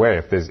not aware,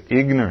 if there's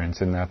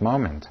ignorance in that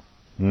moment,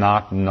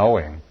 not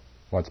knowing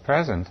what's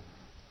present,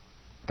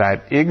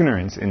 that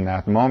ignorance in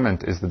that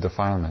moment is the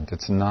defilement.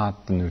 It's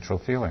not the neutral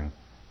feeling.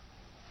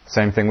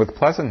 Same thing with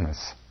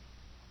pleasantness.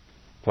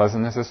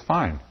 Pleasantness is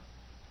fine.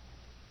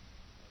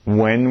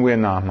 When we're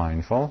not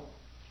mindful,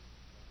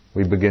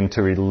 we begin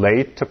to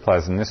relate to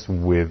pleasantness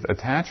with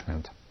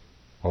attachment,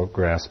 or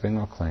grasping,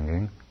 or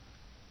clinging.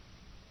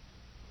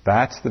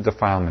 That's the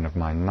defilement of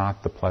mind,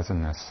 not the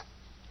pleasantness.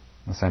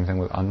 The same thing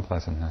with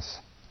unpleasantness.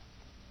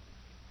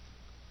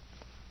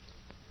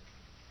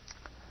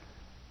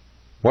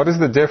 What is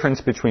the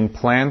difference between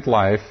plant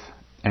life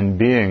and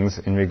beings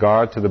in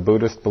regard to the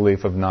Buddhist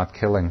belief of not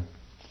killing?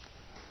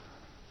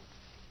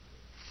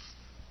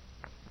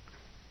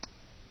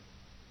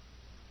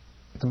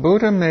 The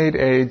Buddha made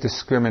a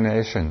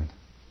discrimination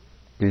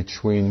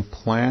between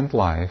plant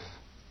life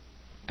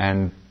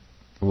and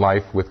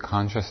life with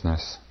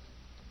consciousness.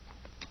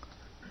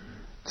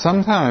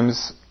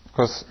 Sometimes, of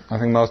course, I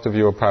think most of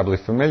you are probably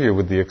familiar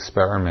with the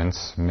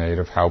experiments made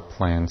of how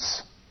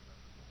plants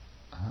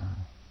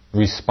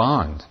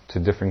respond to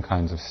different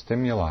kinds of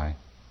stimuli.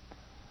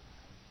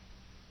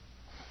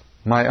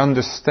 My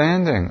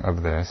understanding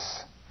of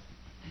this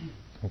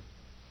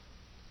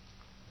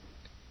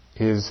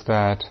is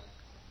that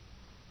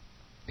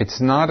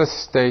it's not a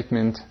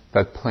statement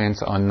that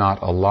plants are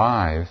not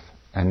alive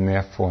and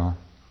therefore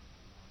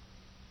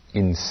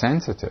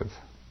insensitive,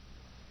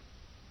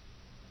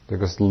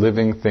 because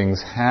living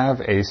things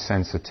have a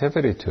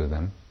sensitivity to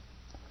them,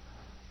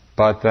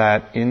 but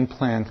that in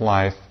plant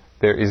life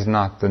there is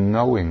not the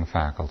knowing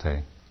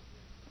faculty.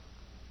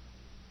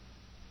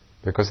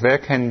 Because there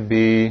can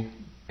be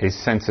a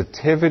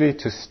sensitivity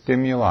to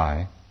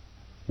stimuli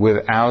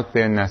without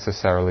there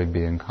necessarily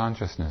being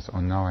consciousness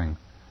or knowing.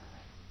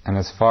 And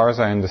as far as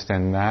I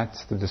understand,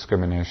 that's the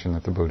discrimination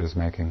that the Buddha is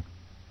making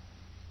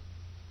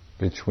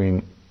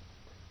between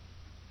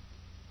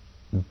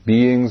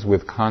beings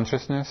with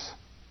consciousness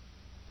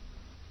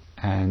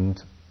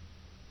and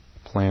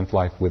plant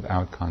life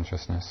without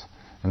consciousness.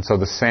 And so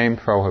the same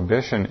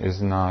prohibition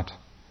is not,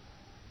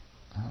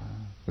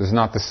 there's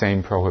not the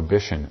same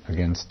prohibition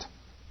against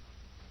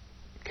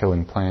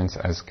killing plants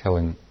as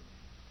killing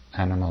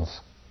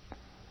animals.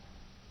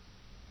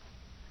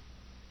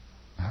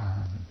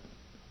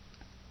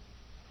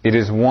 It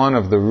is one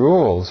of the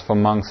rules for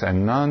monks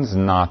and nuns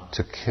not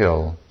to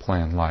kill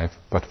plant life,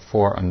 but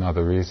for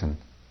another reason.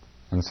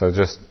 And so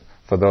just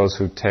for those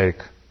who take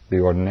the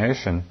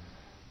ordination,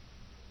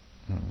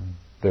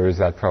 there is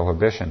that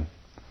prohibition.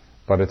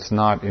 But it's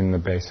not in the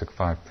basic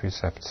 5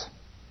 precepts.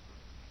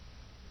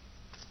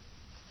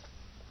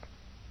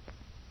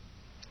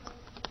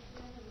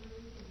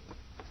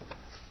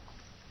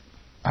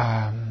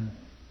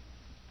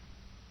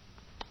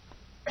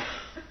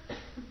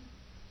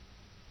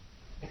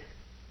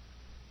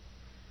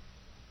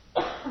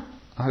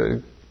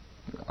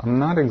 I'm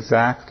not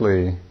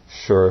exactly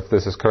sure if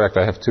this is correct.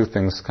 I have 2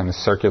 things kind of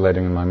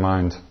circulating in my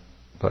mind,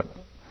 but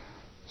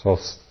so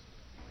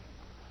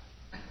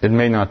it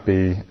may not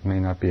be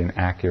an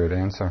accurate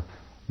answer.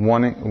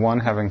 One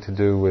having to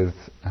do with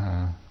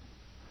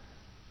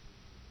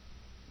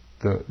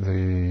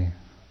the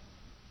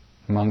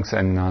monks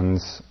and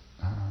nuns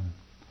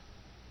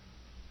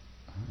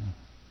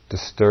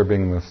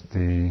disturbing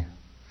the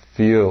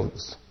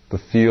fields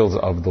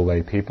of the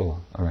lay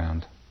people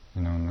around,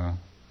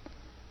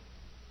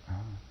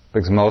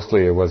 because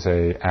mostly it was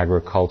a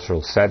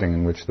agricultural setting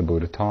in which the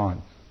Buddha taught.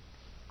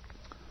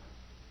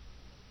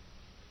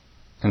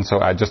 And so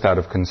just out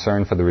of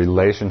concern for the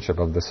relationship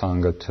of the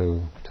Sangha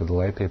to the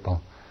lay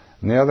people.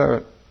 And the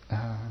other,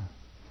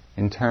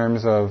 in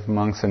terms of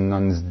monks and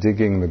nuns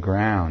digging the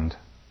ground,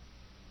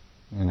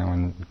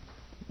 and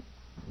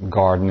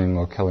gardening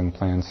or killing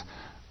plants,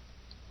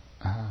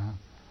 I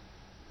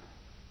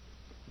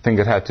think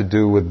it had to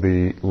do with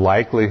the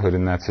likelihood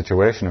in that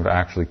situation of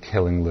actually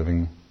killing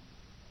living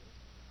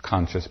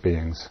conscious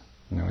beings,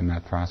 in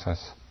that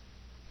process.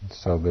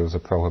 So there was a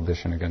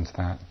prohibition against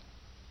that.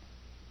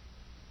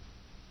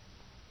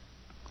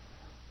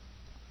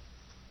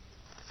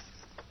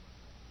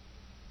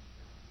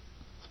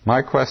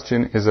 My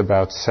question is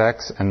about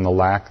sex and the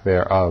lack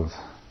thereof.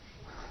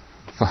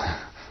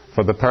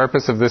 For the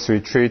purpose of this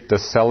retreat,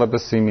 does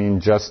celibacy mean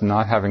just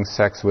not having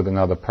sex with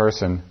another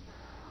person,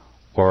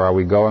 or are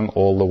we going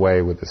all the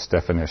way with this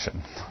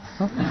definition?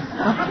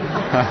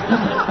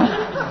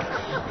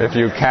 If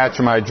you catch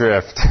my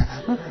drift.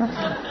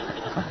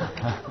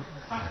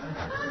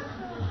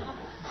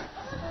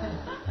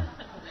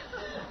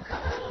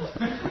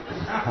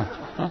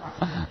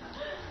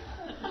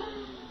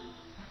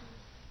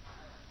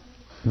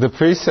 The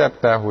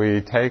precept that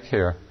we take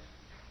here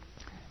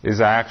is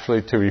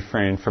actually to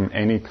refrain from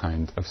any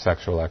kind of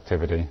sexual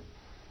activity,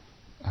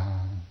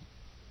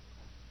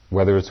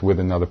 whether it's with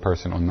another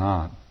person or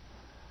not.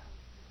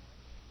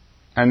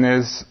 And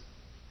there's,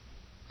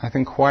 I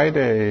think, quite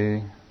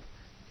a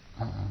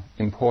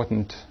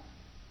important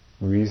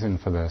reason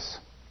for this.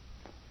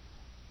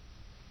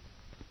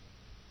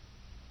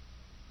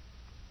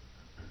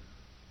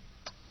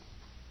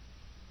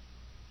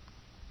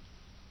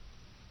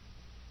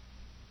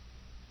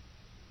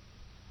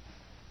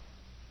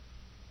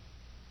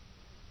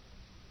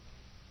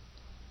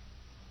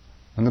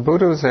 And the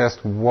Buddha was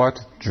asked, what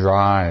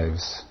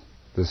drives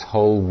this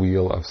whole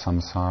wheel of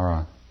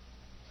samsara?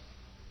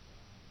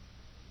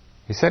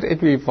 He said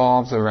it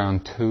revolves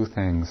around two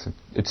things.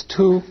 It's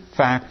two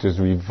factors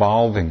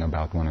revolving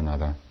about one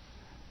another.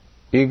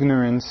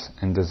 Ignorance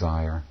and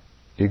desire.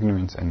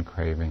 Ignorance and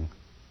craving.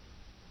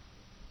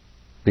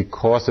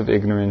 Because of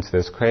ignorance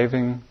there's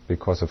craving.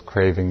 Because of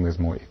craving there's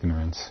more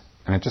ignorance.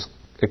 And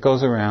it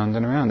goes around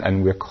and around.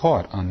 And we're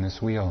caught on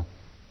this wheel.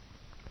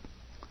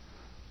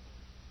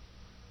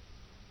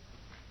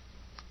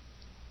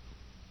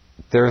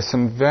 There are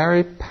some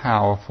very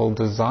powerful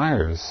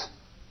desires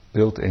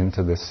built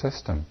into this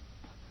system.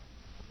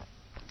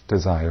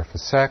 Desire for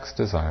sex,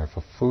 desire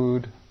for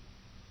food.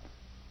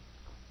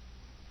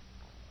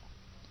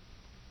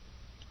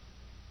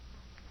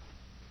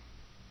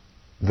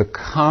 The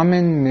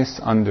common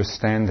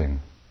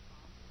misunderstanding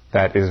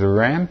that is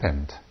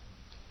rampant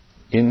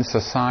in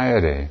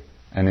society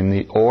and in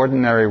the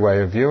ordinary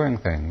way of viewing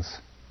things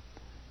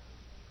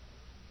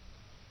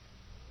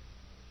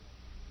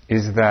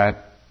is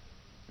that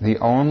the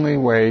only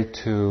way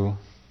to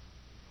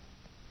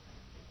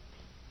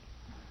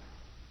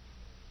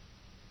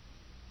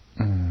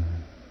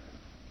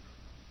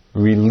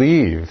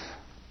relieve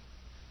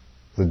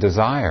the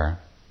desire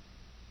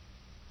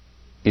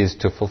is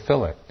to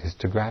fulfill it, is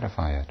to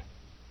gratify it.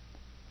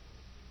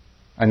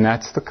 And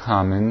that's the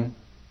common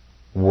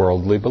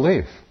worldly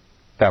belief,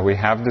 that we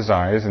have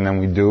desires and then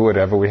we do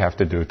whatever we have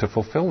to do to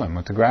fulfill them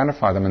or to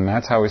gratify them, and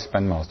that's how we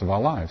spend most of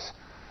our lives.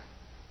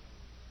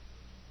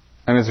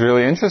 And it's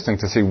really interesting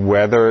to see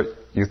whether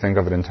you think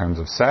of it in terms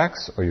of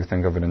sex, or you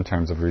think of it in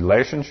terms of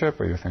relationship,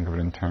 or you think of it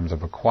in terms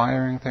of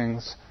acquiring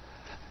things.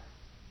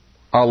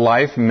 Our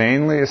life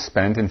mainly is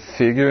spent in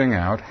figuring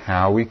out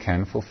how we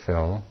can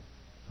fulfill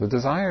the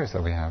desires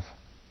that we have.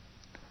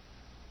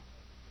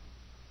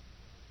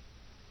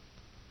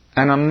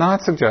 And I'm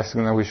not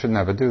suggesting that we should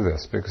never do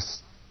this,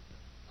 because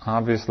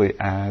obviously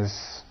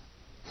as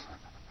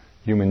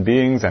human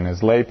beings and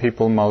as lay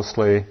people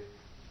mostly,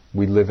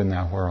 we live in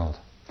that world.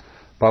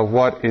 But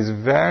what is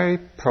very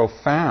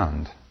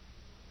profound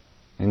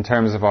in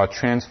terms of our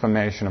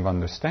transformation of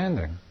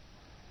understanding,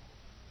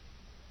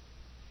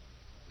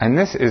 and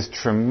this is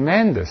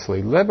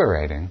tremendously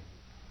liberating,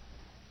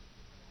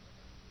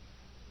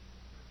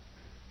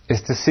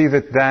 is to see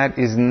that that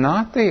is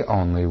not the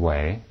only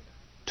way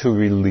to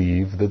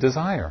relieve the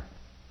desire.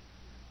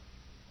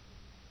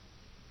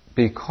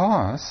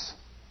 Because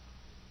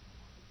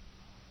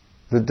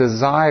the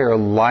desire,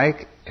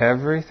 like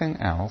everything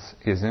else,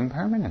 is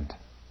impermanent.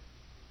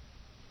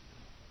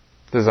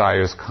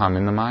 Desires come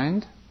in the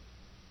mind,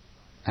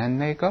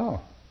 and they go.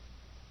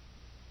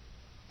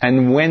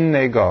 And when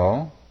they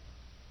go,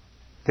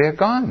 they're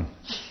gone.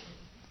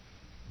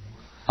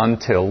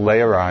 Until they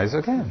arise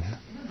again.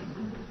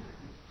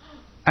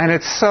 And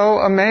it's so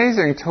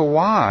amazing to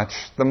watch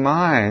the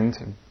mind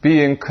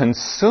being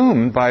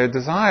consumed by a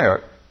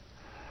desire.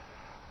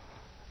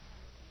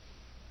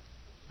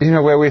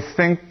 Where we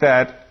think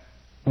that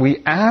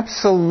we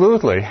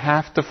absolutely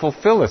have to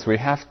fulfill this, we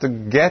have to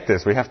get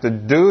this, we have to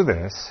do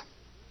this.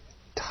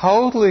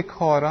 Totally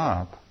caught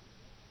up.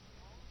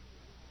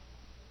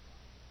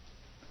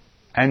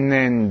 And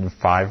then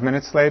 5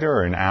 minutes later,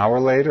 or an hour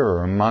later,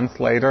 or a month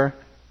later,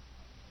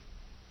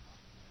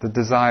 the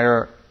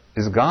desire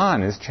is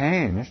gone, is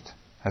changed,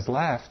 has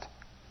left.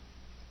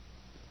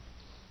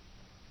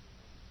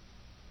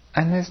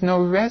 And there's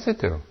no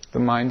residue. The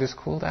mind is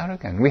cooled out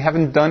again. We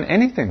haven't done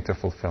anything to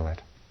fulfill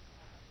it.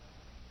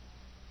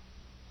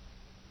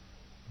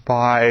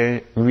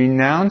 By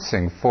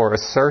renouncing for a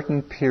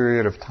certain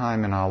period of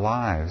time in our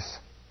lives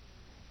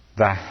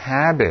the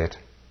habit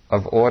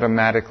of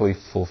automatically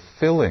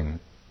fulfilling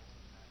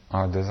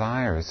our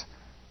desires,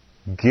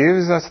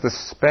 gives us the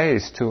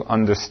space to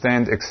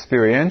understand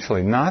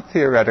experientially, not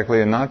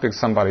theoretically and not because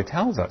somebody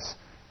tells us.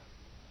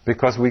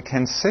 Because we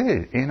can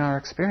see in our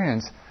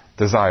experience,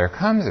 desire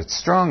comes, it's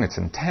strong, it's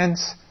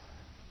intense,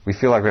 we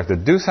feel like we have to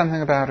do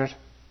something about it.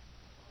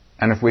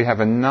 And if we have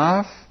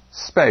enough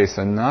space,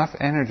 enough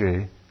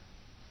energy,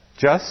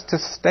 just to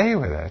stay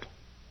with it,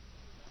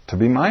 to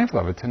be mindful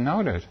of it, to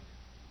note it,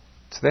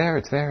 it's there,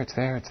 it's there, it's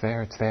there, it's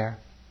there, it's there,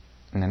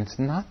 and then it's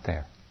not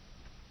there.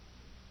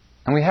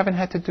 And we haven't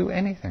had to do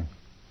anything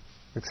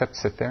except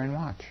sit there and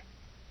watch.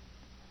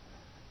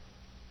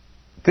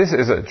 This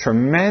is a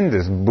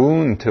tremendous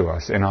boon to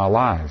us in our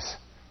lives,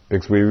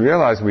 because we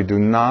realize we do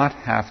not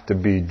have to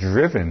be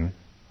driven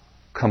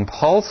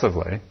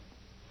compulsively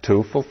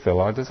to fulfill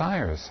our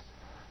desires.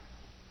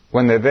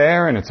 When they're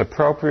there and it's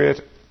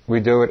appropriate, we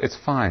do it, it's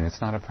fine,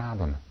 it's not a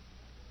problem.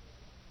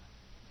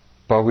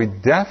 But we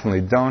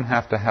definitely don't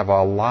have to have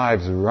our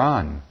lives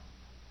run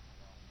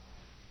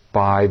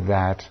by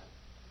that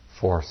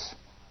force.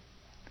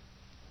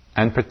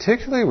 And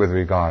particularly with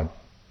regard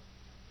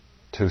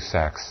to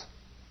sex,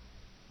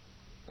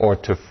 or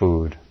to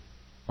food,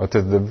 or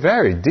to the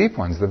very deep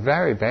ones, the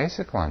very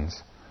basic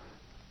ones.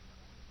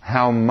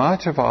 How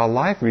much of our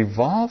life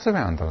revolves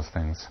around those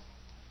things.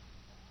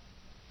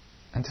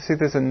 And to see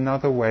there's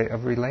another way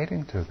of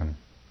relating to them.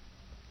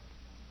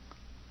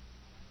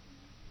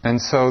 And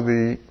so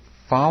the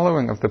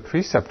following of the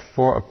precept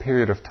for a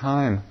period of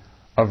time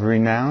of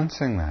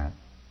renouncing that,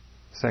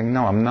 saying,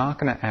 no, I'm not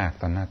going to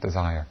act on that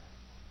desire,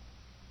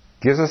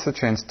 gives us a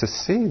chance to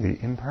see the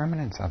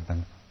impermanence of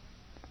them.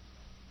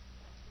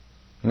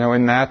 Now,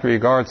 in that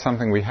regard,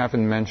 something we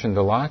haven't mentioned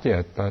a lot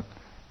yet, but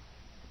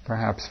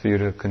perhaps for you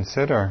to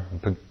consider,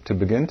 to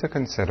begin to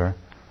consider,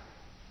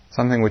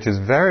 something which is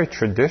very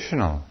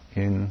traditional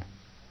in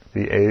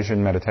the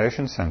Asian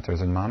meditation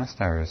centers and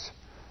monasteries,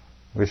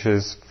 which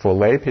is for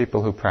lay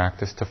people who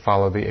practice to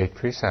follow the 8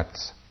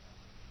 precepts.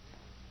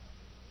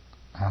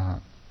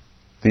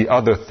 The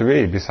other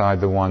 3,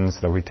 beside the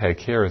ones that we take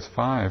here as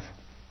 5,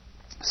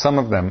 some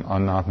of them are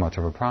not much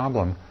of a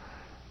problem.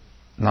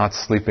 Not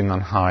sleeping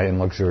on high and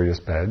luxurious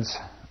beds,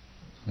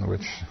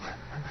 which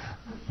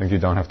I think you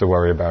don't have to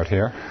worry about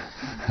here.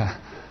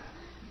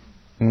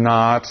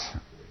 Not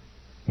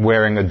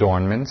wearing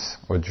adornments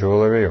or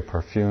jewelry or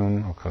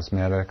perfume or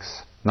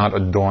cosmetics. Not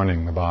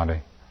adorning the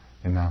body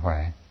in that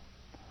way.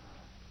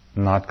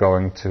 Not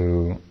going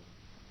to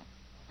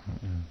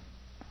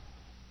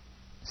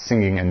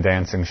singing and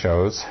dancing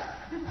shows.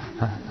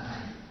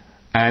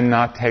 And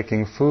not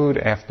taking food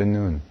after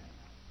noon.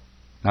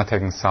 Not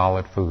taking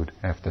solid food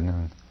after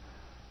noon.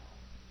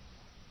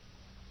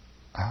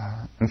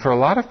 And for a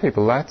lot of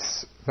people,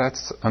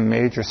 that's a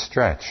major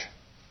stretch.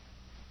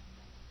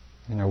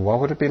 You know,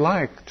 what would it be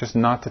like just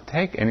not to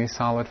take any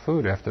solid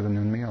food after the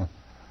noon meal?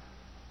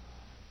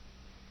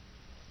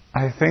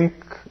 I think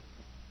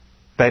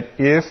that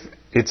if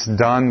it's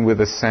done with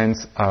a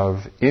sense of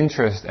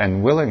interest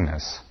and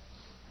willingness,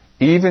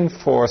 even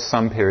for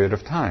some period of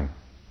time,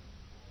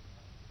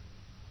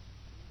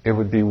 it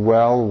would be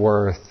well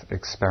worth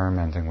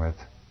experimenting with.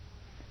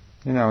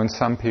 You know, and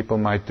some people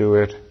might do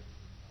it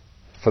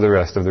for the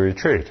rest of the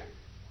retreat,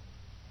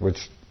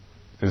 which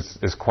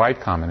is quite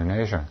common in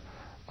Asia.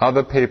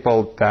 Other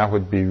people, that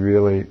would be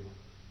really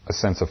a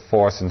sense of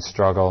force and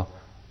struggle,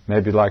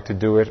 maybe like to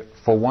do it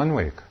for 1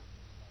 week,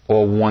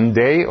 or 1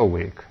 day a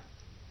week.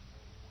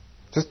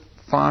 Just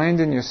find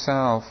in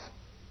yourself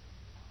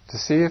to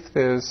see if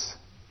there's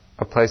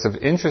a place of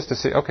interest to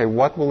see, okay,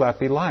 what will that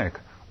be like?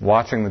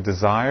 Watching the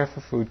desire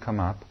for food come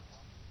up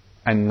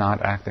and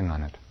not acting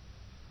on it.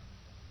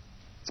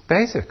 It's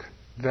basic.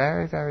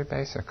 Very, very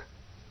basic.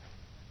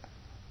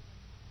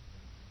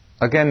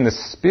 Again, the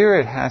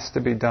spirit has to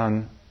be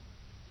done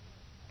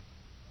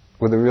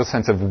with a real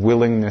sense of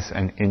willingness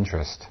and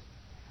interest.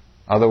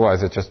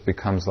 Otherwise it just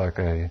becomes like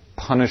a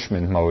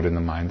punishment mode in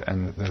the mind,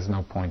 and there's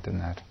no point in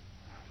that.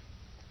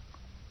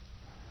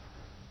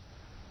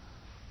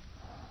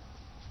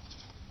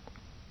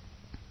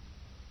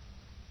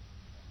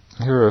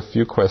 Here are a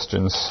few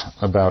questions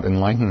about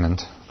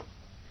enlightenment.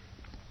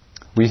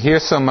 We hear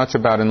so much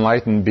about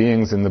enlightened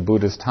beings in the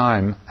Buddha's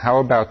time. How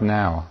about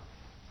now?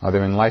 Are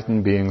there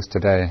enlightened beings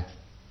today?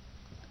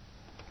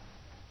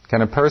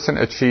 Can a person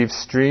achieve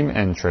stream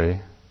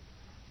entry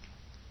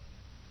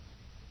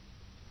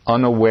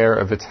unaware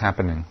of its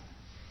happening?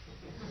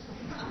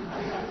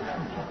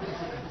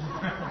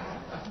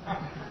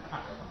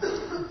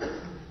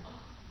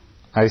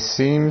 I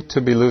seem to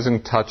be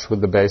losing touch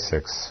with the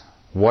basics.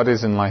 What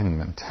is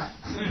enlightenment?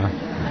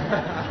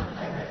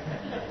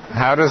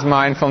 How does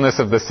mindfulness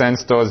of the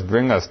sense doors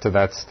bring us to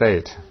that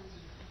state?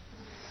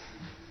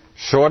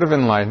 Short of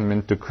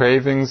enlightenment, do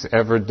cravings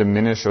ever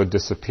diminish or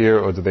disappear,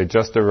 or do they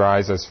just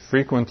arise as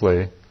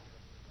frequently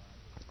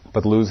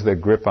but lose their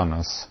grip on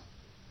us.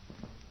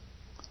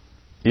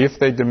 If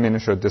they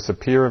diminish or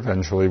disappear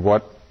eventually,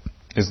 what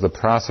is the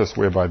process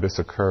whereby this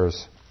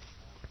occurs?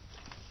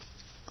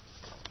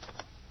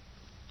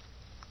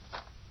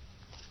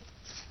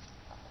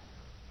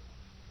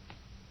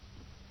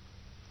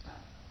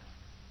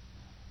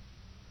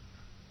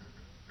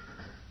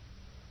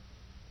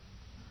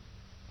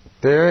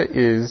 There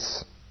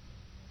is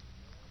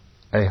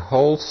a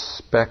whole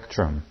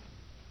spectrum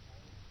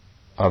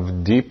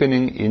of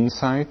deepening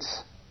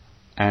insights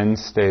and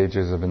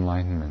stages of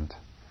enlightenment.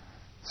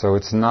 So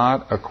it's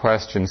not a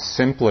question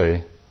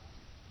simply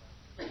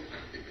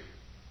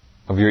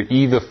of you're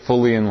either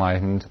fully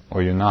enlightened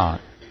or you're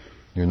not.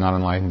 You're not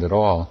enlightened at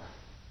all.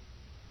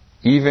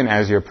 Even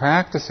as you're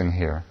practicing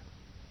here,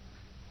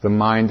 the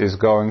mind is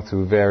going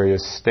through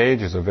various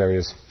stages or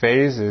various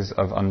phases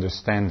of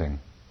understanding.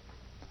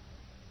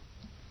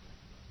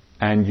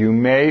 And you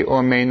may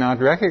or may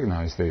not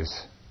recognize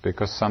these,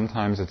 because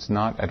sometimes it's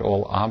not at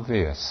all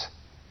obvious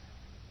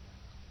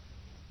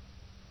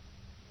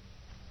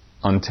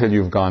until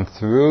you've gone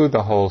through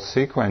the whole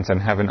sequence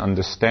and have an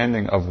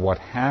understanding of what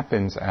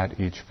happens at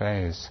each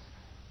phase.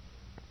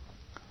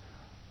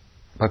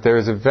 But there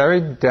is a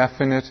very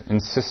definite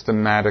and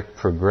systematic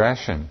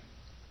progression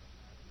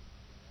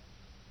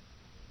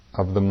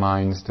of the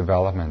mind's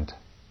development.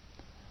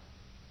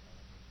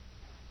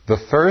 The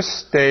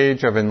first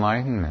stage of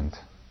enlightenment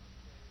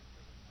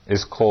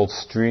is called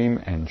stream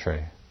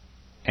entry,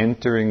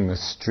 entering the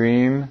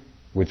stream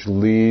which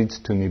leads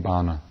to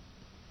Nibbana.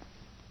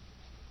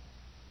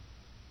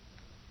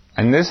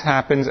 And this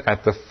happens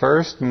at the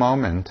first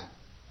moment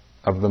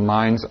of the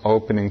mind's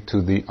opening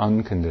to the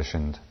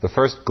unconditioned, the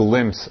first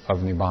glimpse of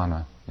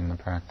Nibbana in the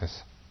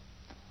practice.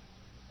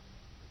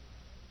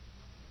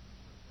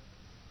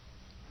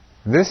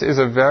 This is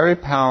a very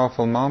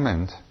powerful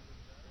moment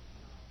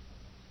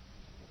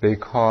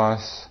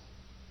because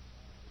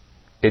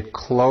it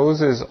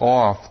closes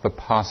off the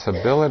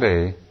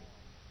possibility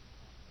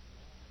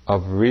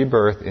of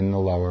rebirth in the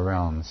lower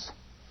realms.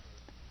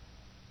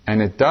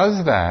 And it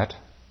does that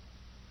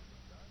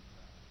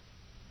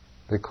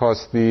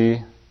because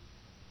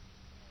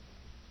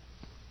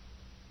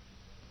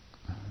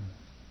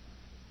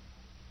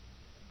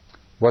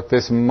what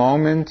this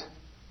moment,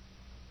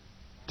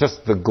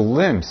 just the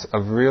glimpse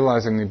of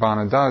realizing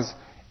Nibbana does,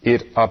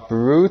 it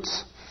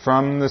uproots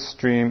from the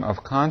stream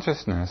of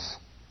consciousness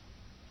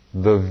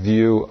the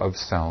view of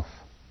self.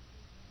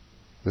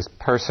 This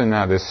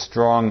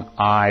strong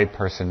I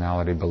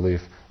personality belief,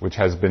 which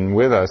has been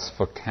with us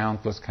for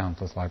countless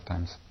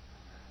lifetimes,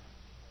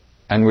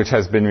 and which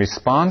has been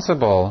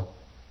responsible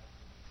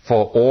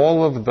for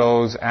all of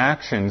those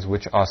actions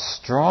which are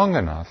strong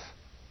enough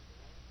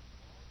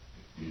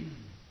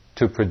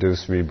to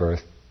produce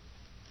rebirth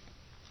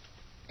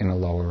in a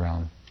lower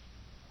realm.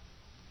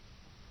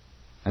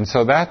 And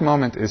so that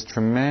moment is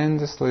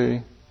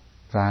tremendously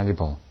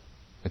valuable.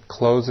 It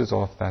closes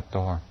off that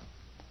door.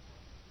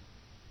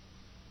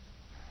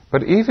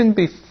 But even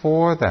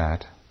before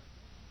that,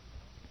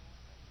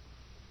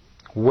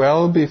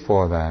 well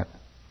before that,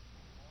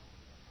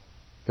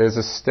 there's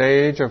a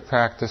stage of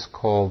practice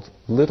called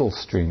little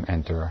stream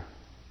enterer.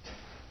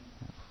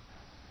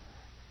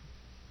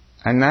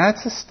 And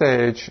that's a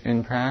stage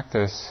in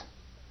practice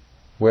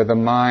where the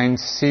mind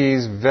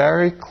sees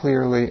very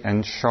clearly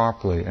and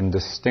sharply and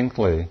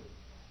distinctly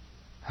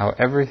how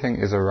everything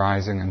is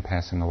arising and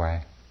passing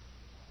away.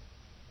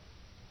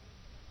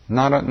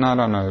 Not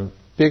on a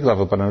big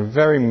level, but on a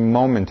very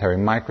momentary,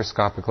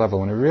 microscopic level,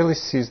 when it really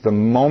sees the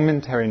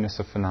momentariness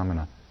of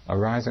phenomena,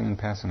 arising and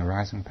passing,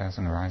 arising,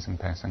 passing, arising,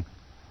 passing.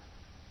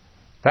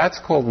 That's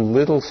called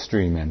little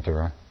stream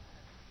enterer.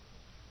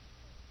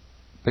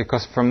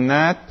 Because from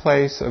that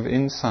place of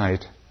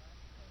insight,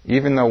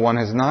 even though one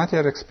has not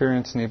yet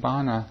experienced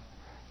Nibbana,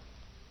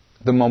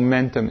 the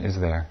momentum is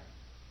there.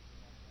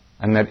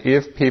 And that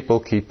if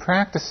people keep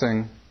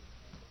practicing,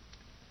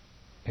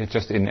 it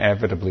just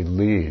inevitably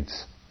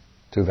leads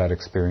to that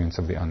experience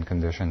of the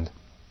unconditioned.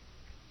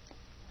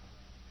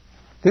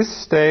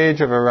 This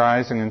stage of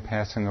arising and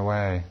passing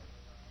away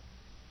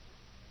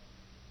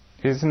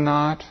is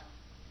not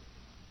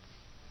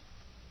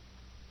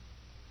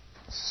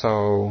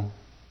so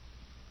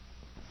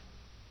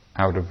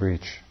out of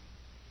reach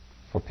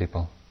for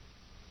people.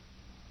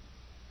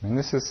 I mean,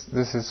 this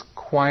is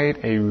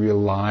quite a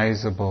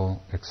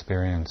realizable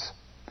experience.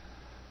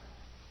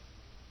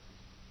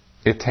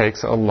 It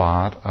takes a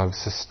lot of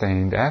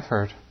sustained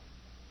effort,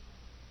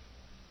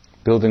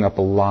 building up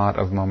a lot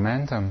of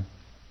momentum.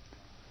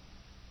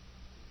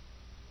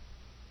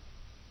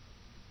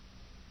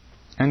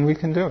 And we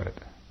can do it.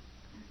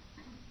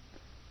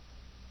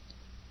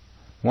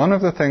 One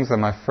of the things that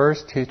my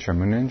first teacher,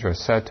 Munindra,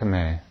 said to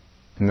me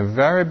in the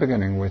very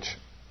beginning, which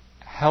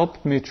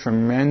helped me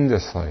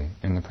tremendously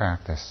in the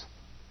practice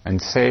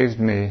and saved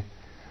me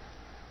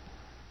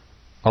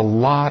a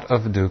lot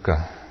of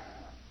dukkha.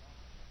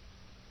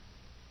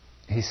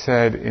 He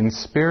said, in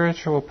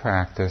spiritual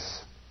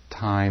practice,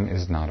 time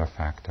is not a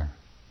factor.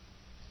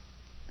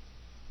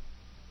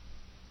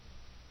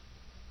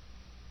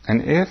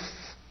 And if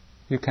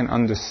you can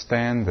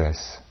understand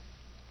this,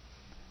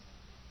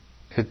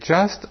 it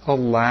just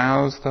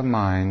allows the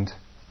mind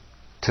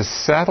to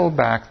settle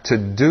back, to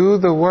do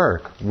the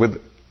work with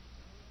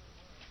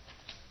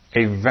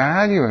a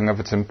valuing of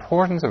its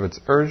importance, of its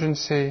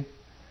urgency,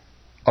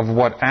 of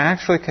what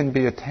actually can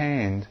be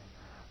attained,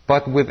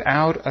 but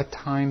without a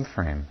time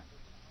frame,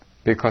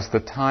 because the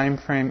time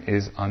frame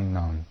is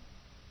unknown.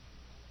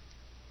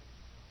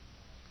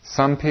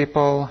 Some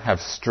people have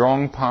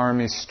strong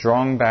parami,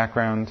 strong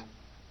background.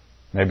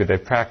 Maybe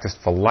they've practiced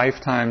for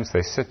lifetimes.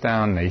 They sit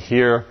down, they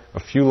hear a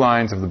few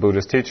lines of the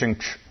Buddha's teaching,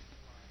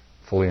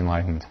 fully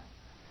enlightened.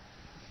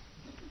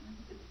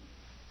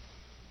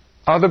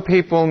 Other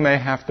people may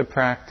have to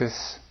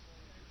practice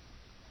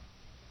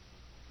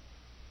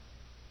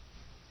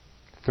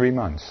 3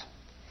 months.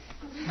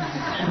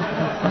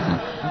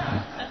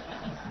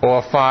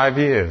 Or 5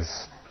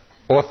 years.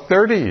 Or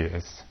 30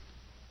 years.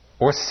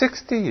 Or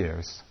 60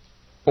 years.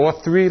 Or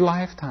 3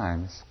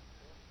 lifetimes.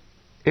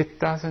 It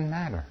doesn't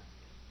matter.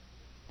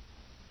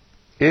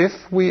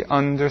 If we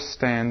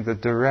understand the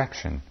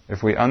direction,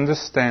 if we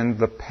understand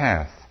the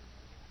path,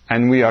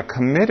 and we are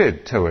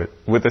committed to it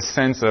with a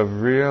sense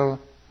of real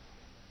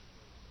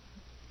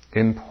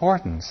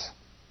importance,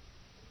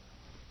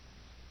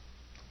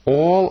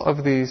 all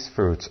of these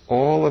fruits,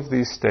 all of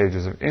these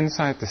stages of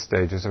insight, the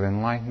stages of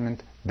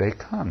enlightenment, they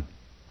come.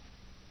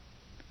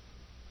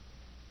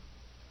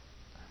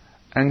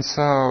 And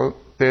so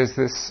there's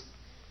this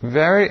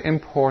very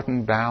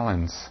important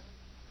balance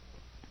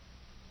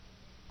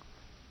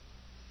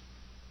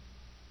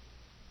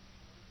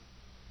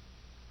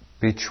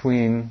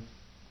between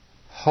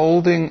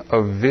holding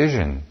a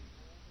vision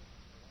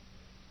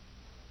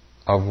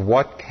of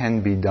what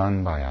can be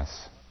done by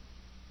us,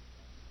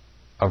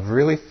 of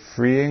really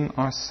freeing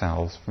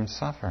ourselves from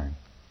suffering.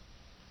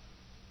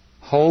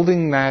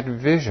 Holding that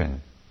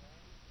vision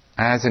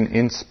as an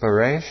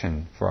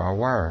inspiration for our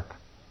work,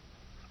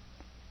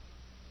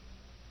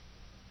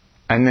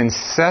 and then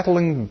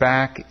settling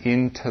back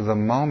into the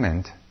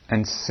moment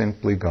and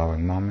simply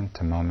going moment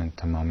to moment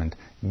to moment,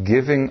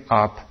 giving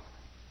up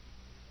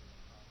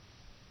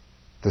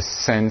the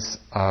sense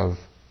of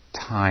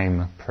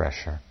time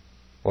pressure,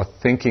 or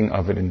thinking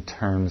of it in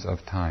terms of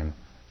time.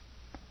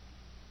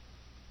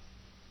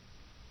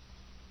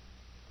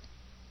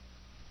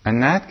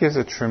 And that gives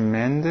a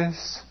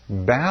tremendous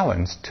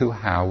balance to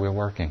how we're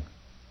working.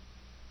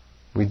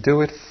 We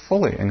do it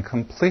fully and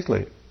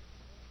completely.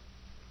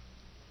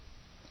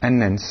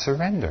 And then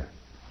surrender.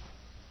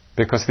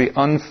 Because the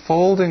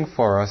unfolding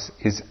for us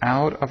is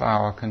out of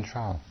our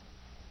control.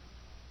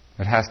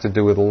 It has to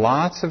do with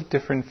lots of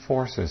different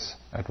forces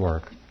at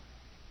work.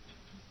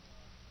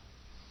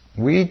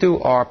 We do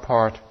our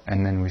part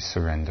and then we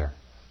surrender.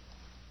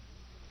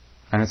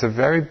 And it's a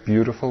very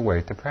beautiful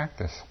way to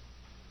practice.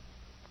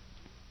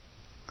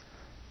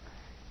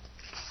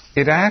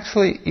 It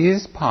actually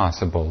is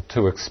possible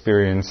to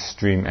experience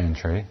stream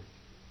entry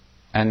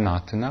and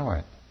not to know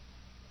it.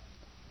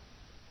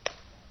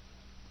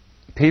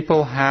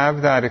 People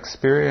have that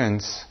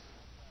experience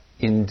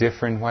in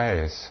different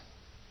ways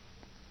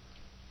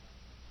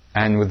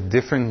and with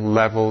different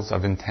levels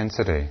of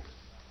intensity.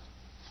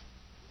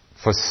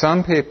 For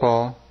some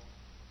people,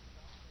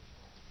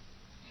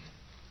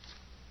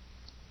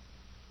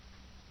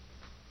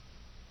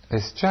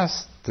 it's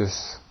just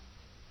this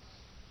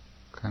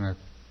kind of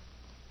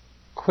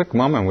quick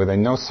moment where they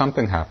know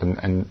something happened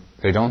and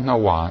they don't know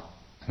what,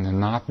 and they're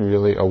not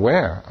really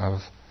aware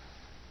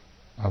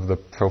of the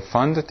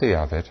profundity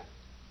of it.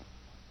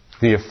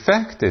 The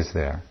effect is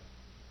there,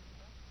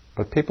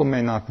 but people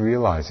may not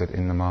realize it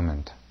in the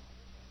moment.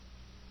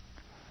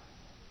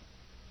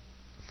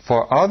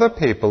 For other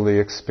people, the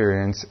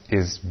experience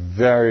is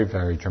very,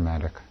 very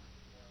dramatic.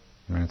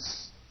 I mean,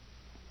 it's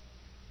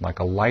like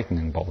a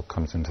lightning bolt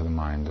comes into the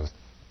mind.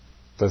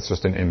 That's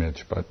just an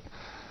image, but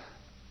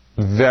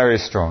very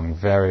strong,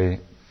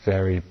 very,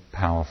 very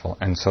powerful.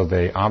 And so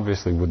they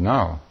obviously would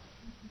know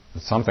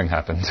that something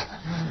happened.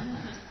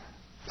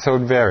 So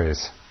it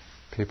varies.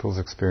 People's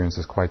experience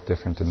is quite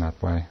different in that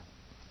way.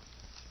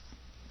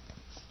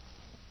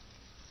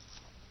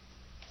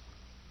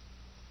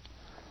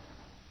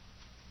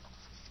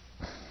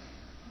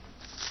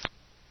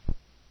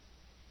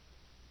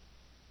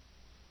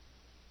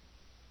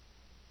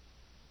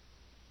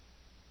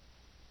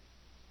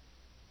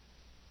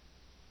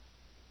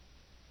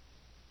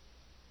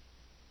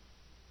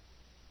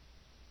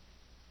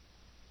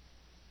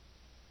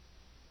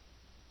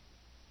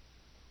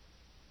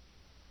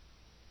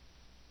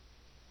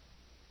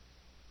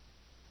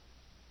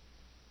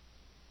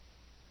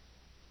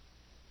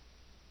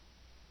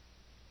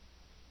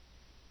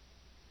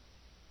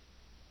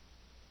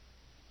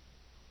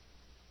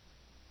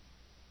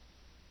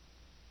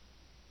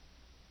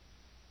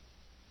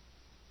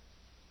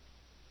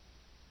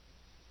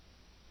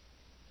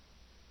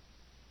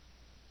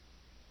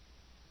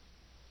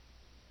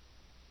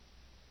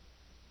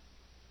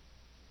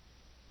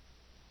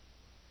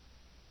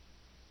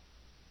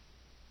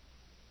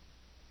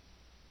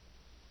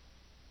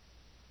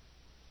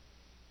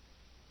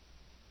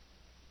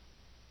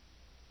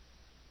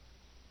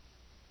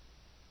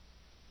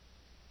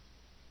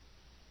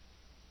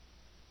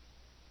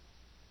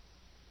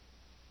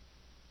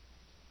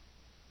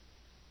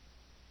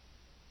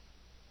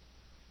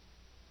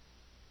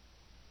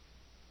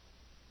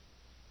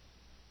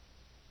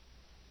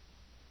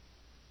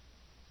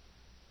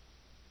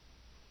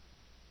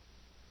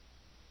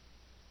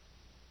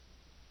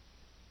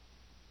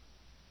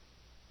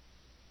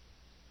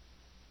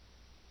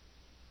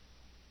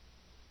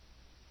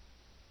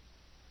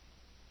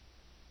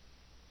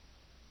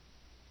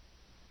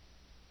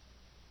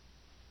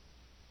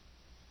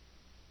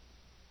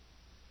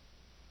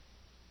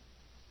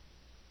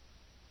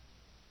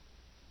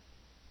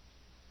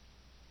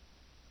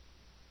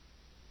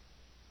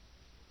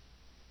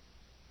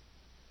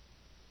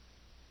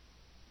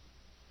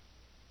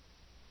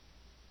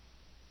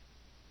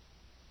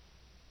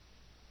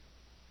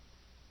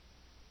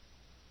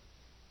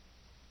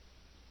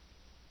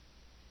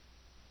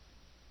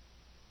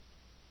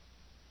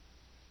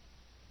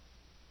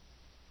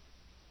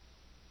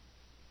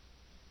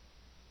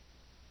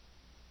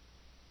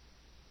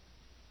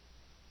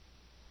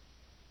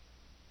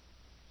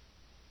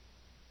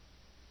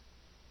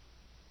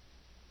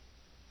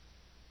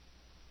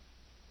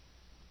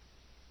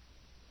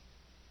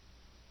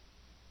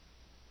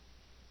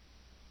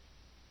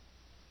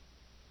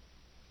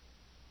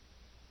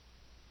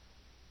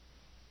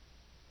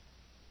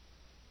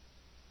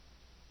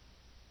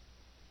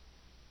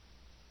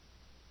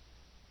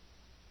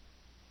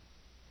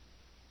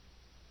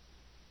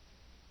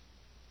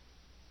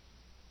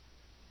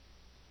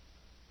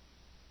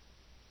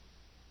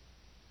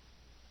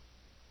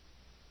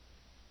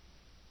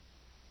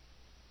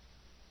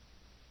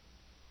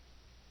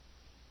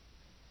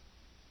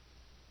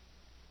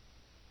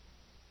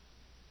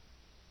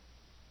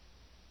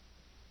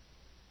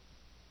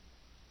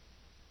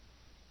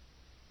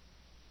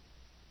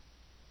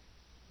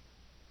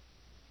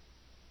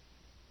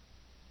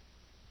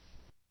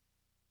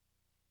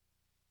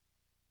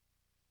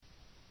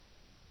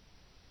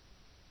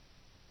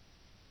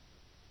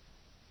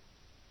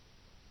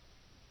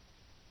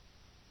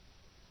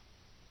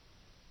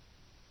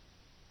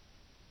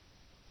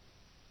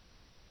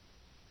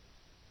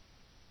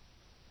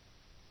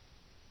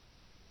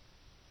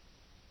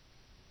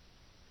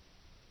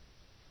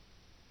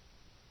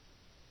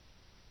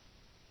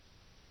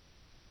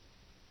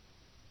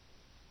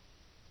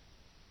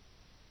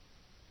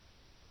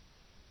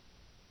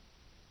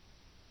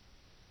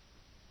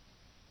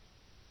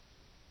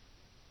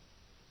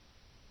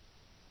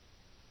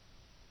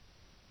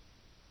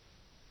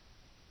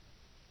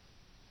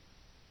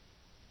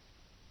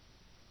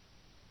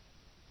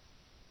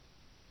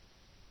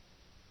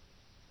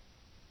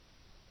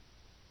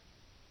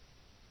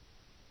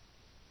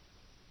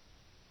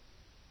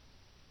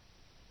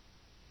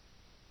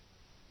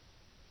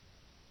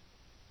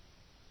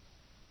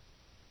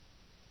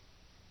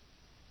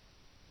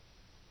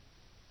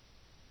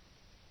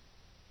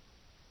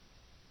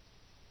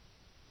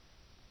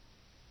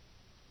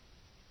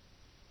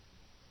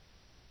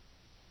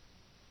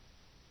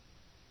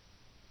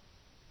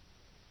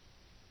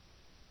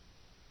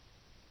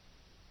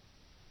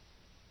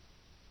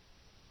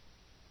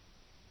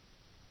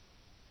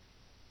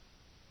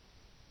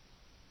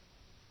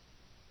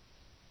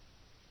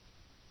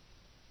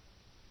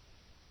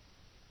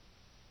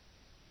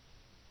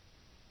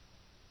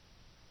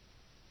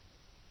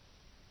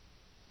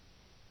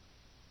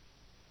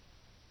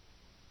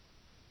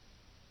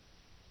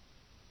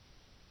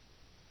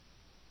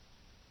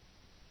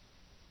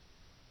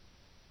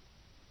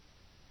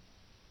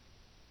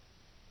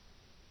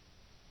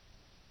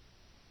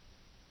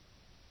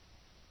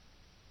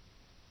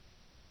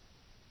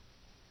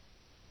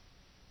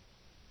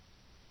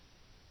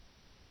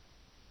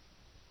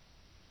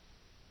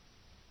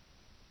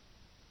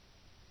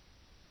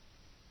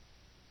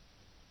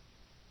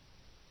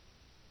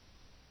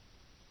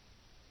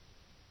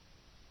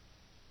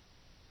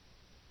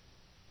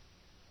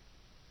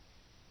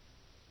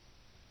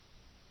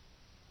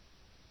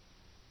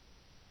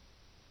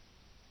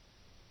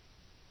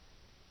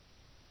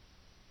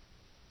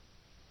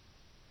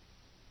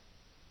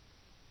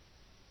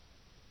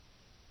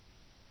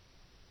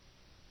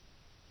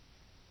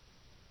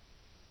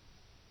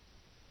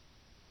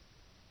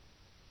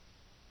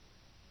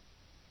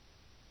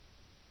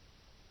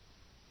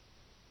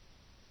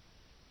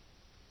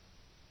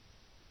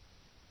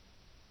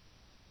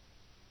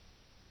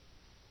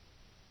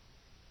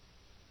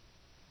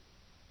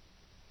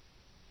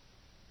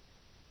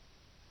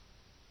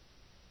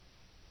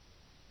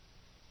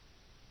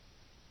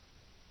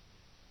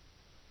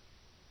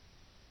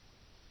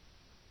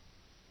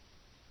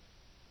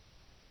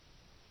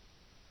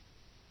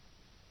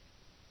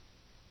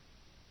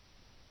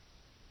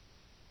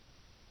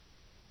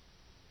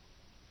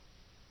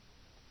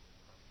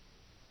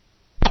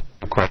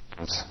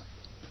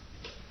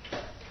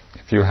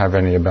 if you have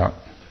any about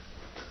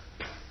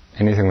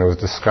anything that was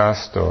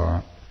discussed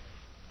or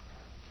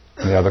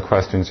any other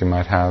questions you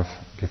might have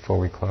before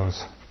we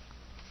close.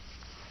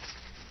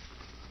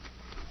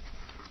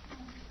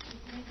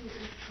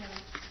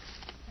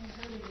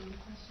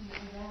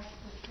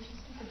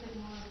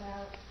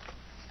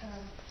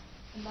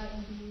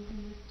 Enlightened beings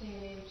in this day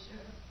and age,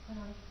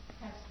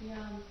 perhaps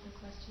beyond the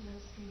question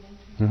of stream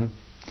entry. Mm-hmm.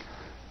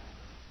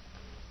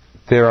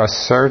 There are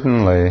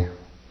certainly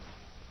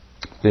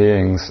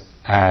beings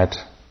at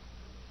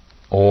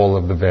all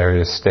of the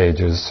various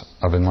stages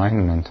of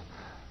enlightenment.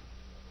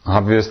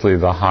 Obviously,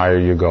 the higher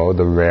you go,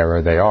 the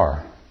rarer they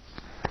are.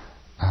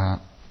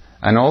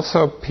 And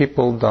also,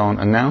 people don't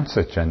announce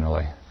it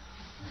generally.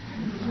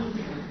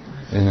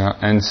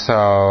 And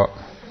so...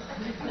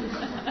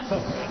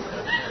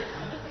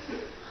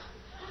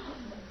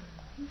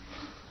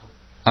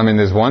 I mean,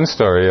 there's one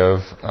story of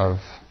a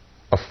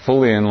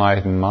fully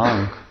enlightened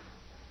monk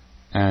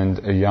and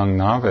a young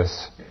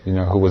novice,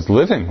 who was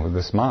living with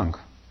this monk,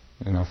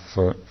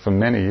 for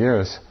many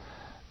years,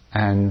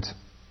 and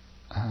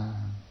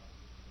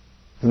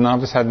the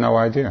novice had no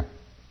idea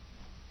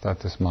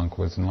that this monk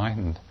was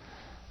enlightened,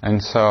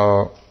 and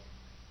so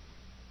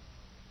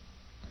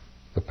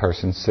the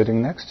person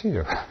sitting next to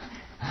you.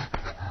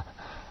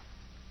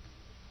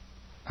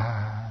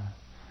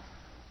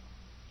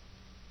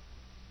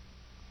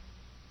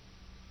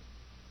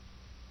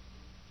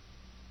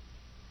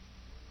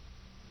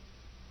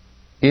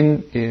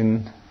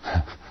 In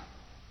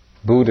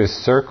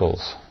Buddhist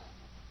circles,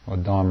 or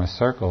Dharma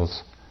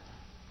circles,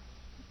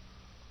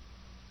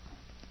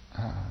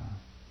 how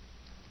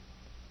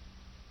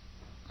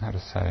to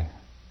say,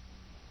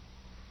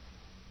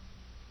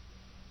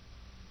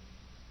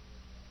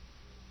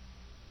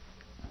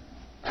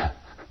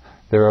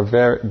 there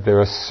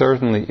are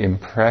certainly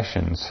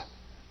impressions,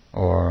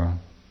 or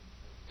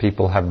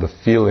people have the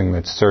feeling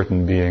that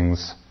certain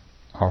beings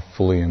are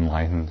fully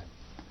enlightened.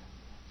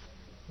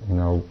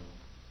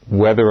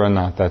 Whether or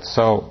not that's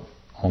so,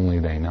 only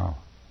they know.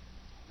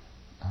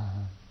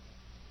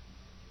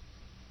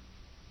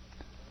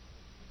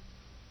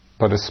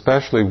 But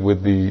especially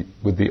with the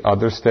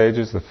other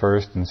stages, the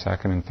first and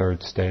second and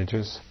third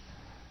stages,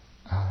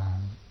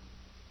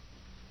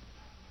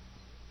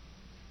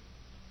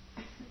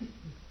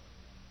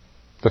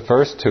 the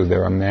first two,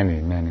 there are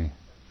many.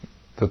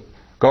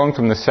 Going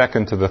from the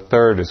second to the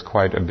third is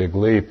quite a big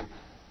leap,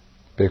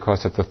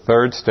 because at the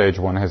third stage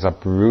one has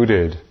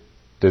uprooted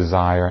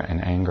desire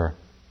and anger.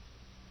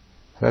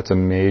 That's a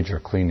major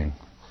cleaning.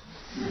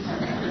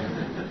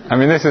 I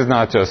mean, this is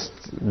not just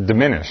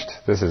diminished,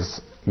 this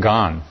is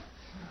gone.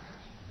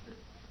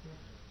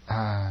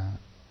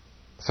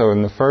 So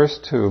in the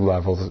first two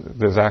levels,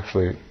 there's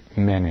actually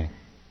many.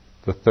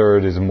 The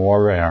third is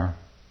more rare,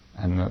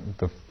 and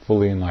the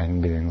fully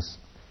enlightened beings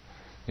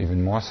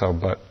even more so,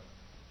 but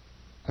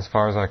as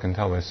far as I can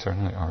tell, they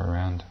certainly are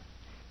around.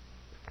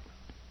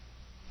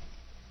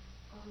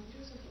 Why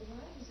does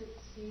it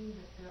seem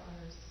that there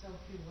are so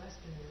few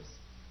Westerners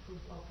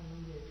who've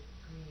uprooted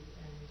greed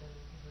and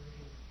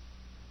aversion?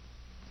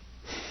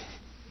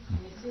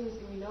 It seems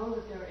that we know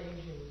that there are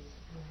Asians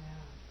who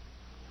have.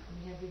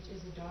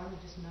 Is the Dharma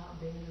just not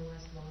been in the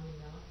West long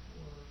enough,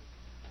 or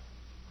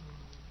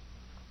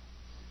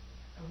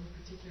are we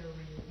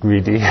particularly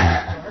greedy?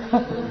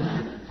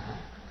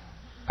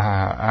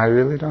 I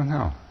really don't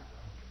know.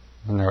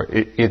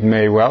 It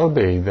may well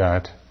be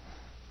that.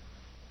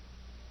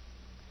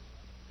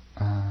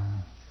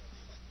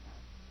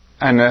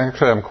 And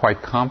actually, I'm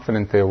quite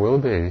confident there will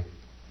be,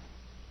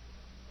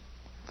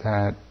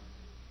 that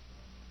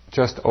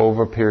just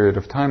over a period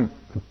of time,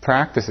 the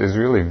practice is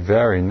really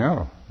very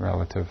new,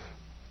 relative.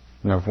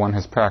 If one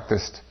has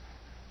practiced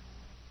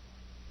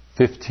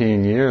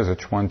 15 years or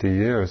 20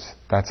 years,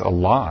 that's a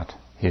lot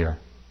here.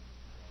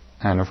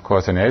 And of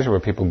course, in Asia, where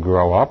people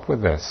grow up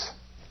with this,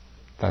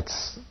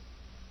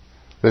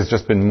 there's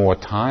just been more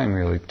time,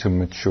 really, to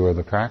mature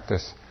the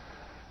practice.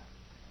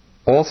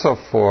 Also,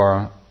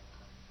 for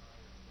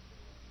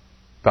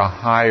the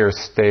higher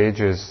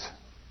stages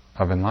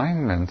of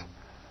enlightenment,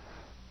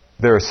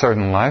 there are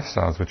certain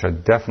lifestyles which are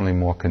definitely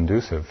more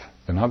conducive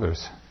than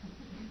others.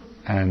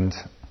 And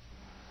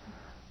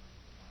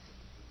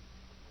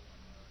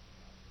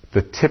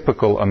the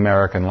typical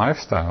American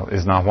lifestyle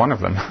is not one of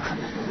them.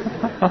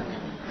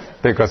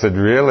 Because it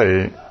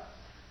really,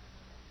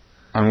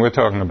 and we're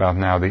talking about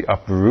now the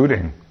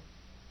uprooting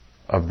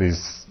of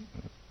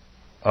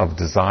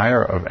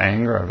desire, of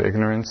anger, of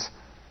ignorance,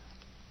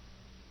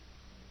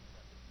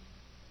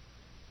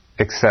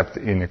 except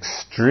in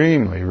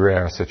extremely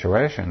rare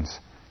situations,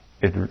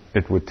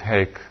 it would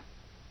take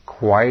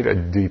quite a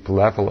deep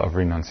level of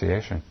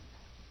renunciation.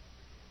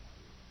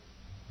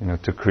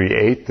 To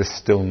create the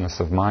stillness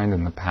of mind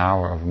and the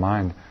power of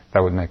mind,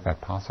 that would make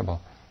that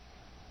possible.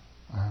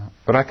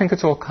 But I think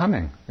it's all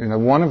coming.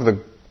 One of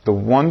the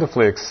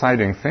wonderfully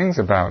exciting things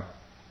about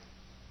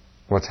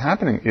what's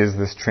happening is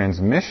this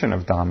transmission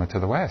of Dhamma to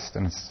the West.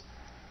 And it's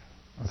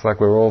like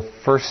we're all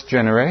first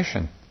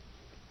generation.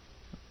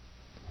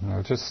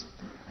 Just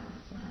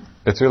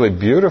it's really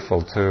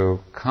beautiful to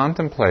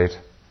contemplate,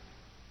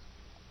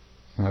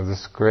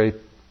 this great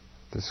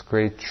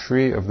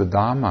tree of the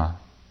Dhamma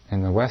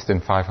in the West in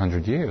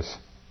 500 years.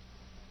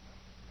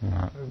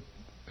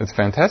 It's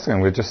fantastic,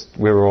 and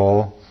we're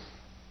all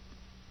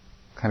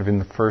kind of in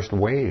the first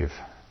wave.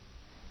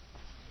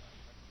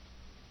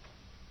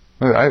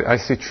 I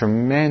see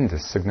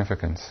tremendous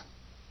significance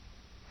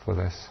for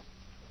this.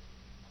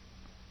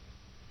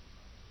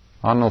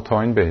 Arnold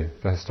Toynbee,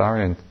 the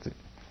historian,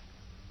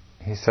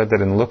 he said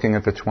that in looking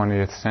at the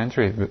 20th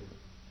century,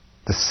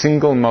 the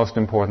single most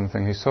important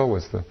thing he saw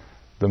was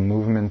the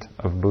movement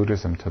of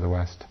Buddhism to the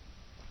West.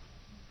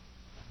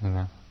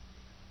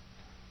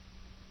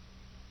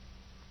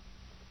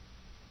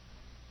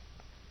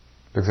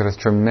 Because it has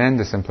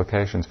tremendous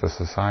implications for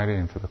society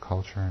and for the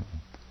culture.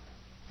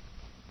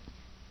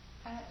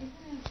 Isn't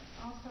it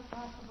also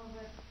possible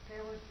that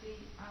there would be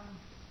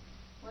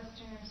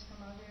Westerners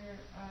from other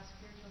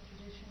spiritual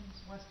traditions,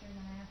 Western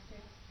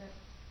monastics, that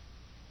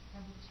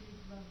have achieved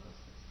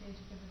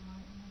stages of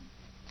enlightenment?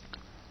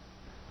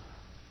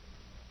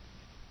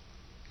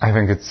 I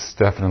think it's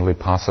definitely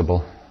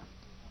possible.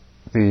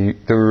 The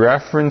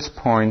reference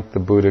point the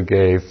Buddha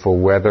gave for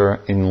whether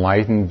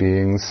enlightened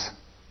beings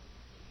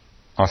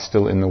are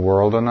still in the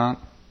world or not,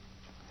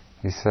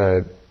 he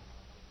said,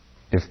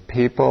 if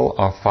people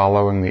are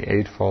following the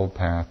Eightfold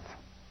Path,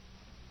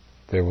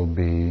 there will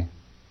be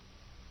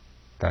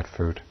that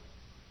fruit.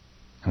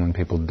 And when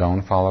people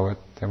don't follow it,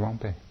 there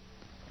won't be.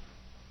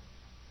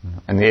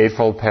 And the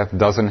Eightfold Path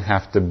doesn't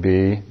have to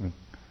mean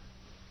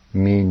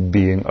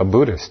being a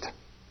Buddhist.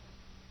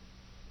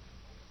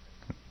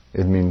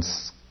 It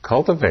means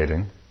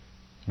cultivating,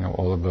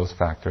 all of those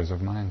factors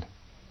of mind.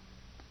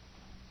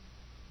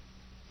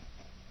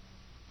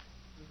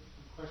 The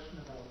question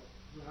about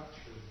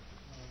rapture.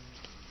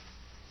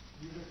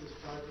 You have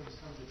described in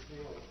some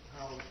detail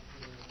how the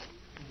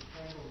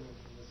entanglement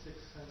in the six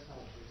sense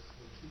objects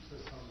that keeps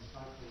us on the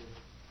cycle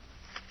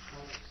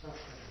of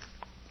suffering.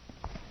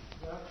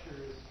 Rapture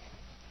is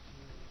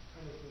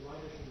kind of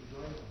delighted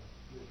enjoyment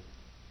with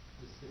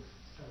the six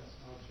sense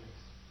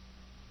objects.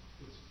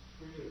 It's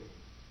free of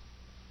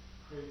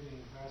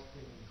craving,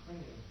 grasping, and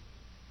clinging,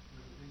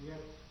 and yet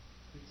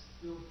it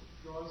still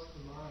draws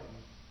the mind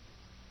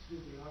to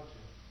the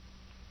object.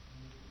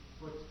 And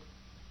what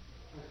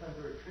I find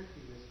very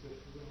tricky is that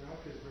when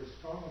rapture is very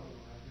strong in the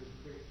mind, there's a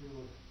great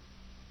deal of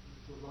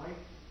delight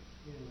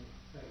in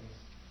things.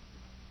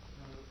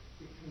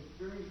 It can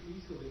very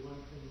easily, one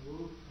can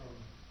move from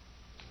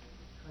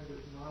kind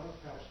of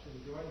non-attached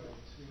enjoyment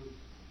to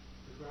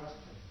the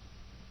grasping,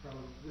 from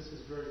this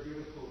is very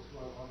beautiful to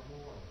I want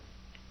more.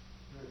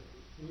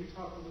 Can you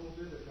talk a little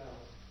bit about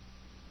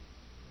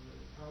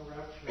how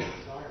rapture and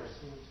desire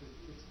seem to...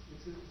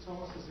 It's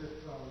almost as if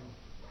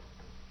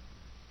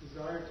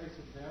desire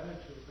takes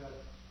advantage of that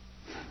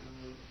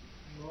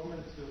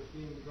moment of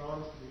being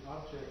drawn to the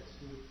object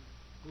to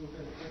move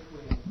in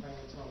quickly and claim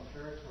its own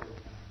territory.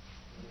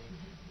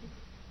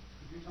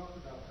 Could you talk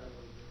about that a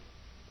little bit?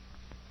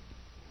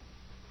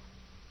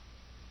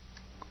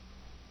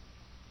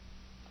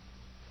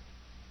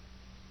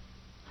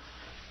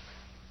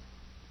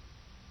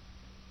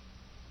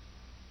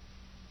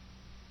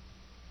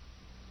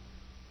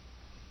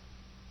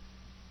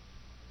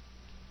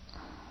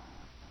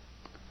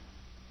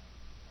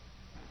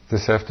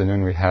 This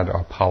afternoon we had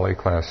our Pali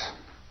class,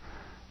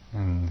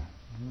 and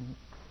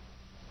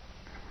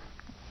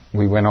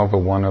we went over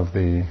one of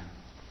the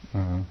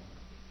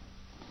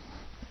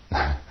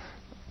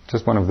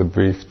just one of the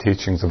brief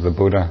teachings of the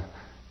Buddha,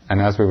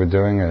 and as we were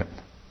doing it,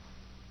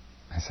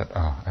 I said,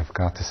 I've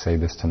got to say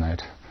this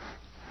tonight.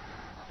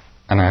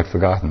 And I had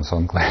forgotten, so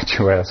I'm glad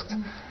you asked.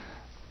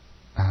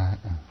 And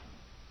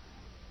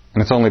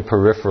it's only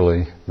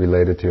peripherally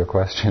related to your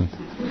question.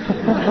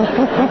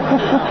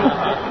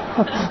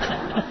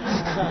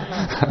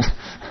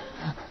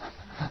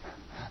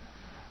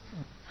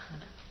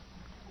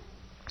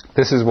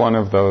 This is one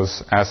of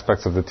those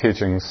aspects of the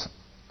teachings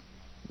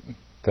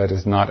that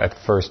is not at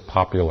first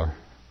popular.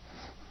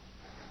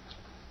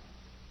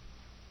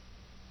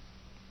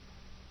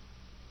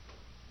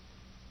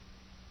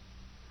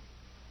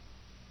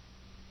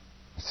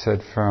 It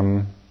said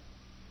from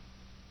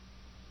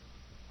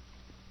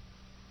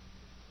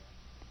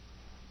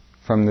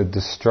the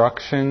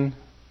destruction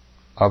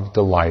of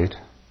delight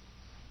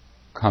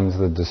comes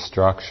the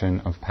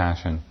destruction of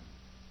passion.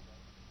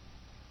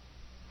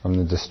 From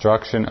the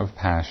destruction of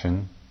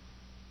passion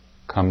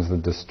comes the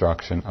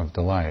destruction of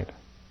delight.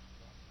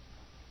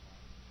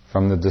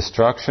 From the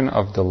destruction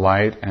of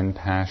delight and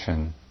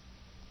passion,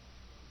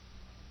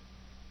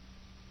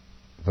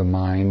 the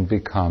mind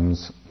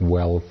becomes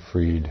well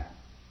freed,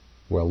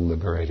 well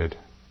liberated.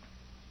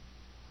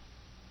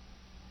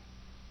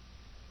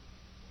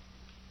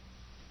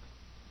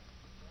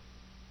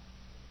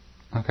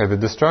 Okay, the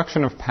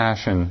destruction of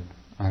passion,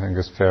 I think,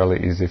 is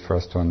fairly easy for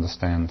us to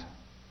understand.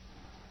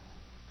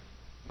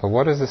 But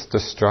what is this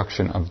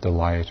destruction of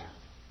delight?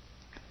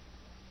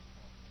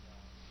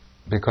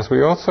 Because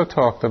we also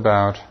talked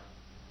about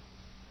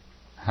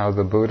how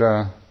the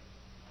Buddha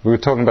we were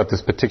talking about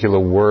this particular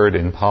word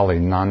in Pali,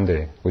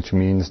 nandi, which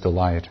means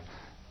delight.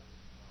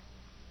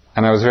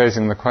 And I was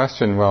raising the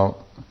question,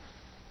 well,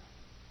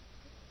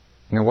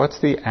 what's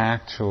the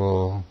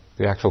actual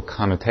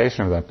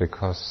connotation of that?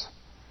 Because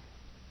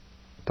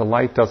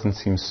delight doesn't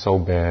seem so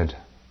bad.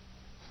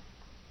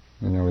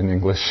 In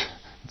English,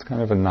 it's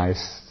kind of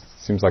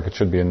seems like it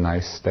should be a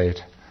nice state.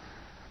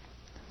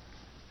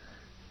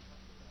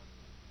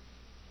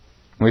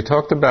 We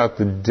talked about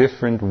the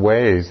different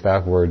ways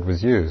that word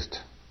was used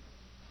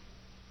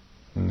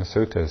in the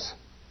suttas.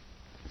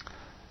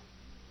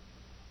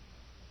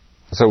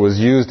 So it was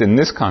used in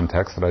this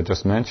context that I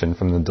just mentioned,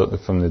 from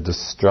the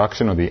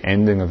destruction or the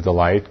ending of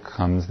delight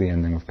comes the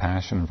ending of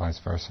passion and vice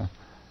versa.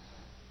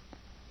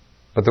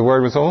 But the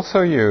word was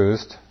also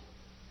used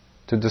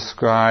to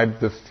describe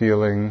the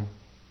feeling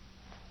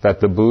that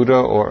the Buddha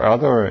or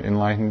other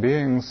enlightened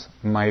beings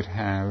might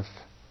have,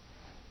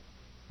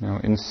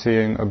 in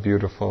seeing a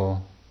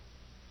beautiful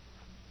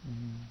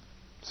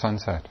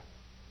sunset,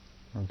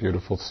 or a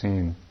beautiful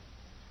scene.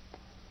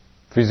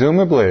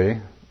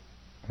 Presumably,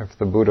 if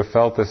the Buddha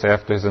felt this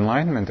after his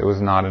enlightenment, it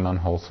was not an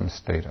unwholesome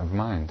state of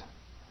mind.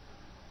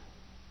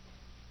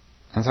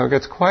 And so it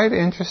gets quite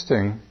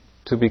interesting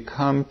to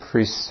become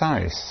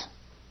precise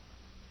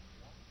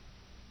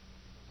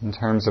in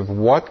terms of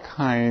what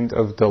kind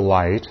of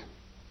delight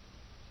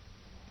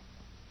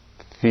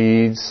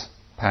feeds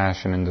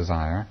passion and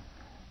desire,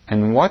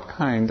 and what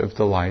kind of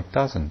delight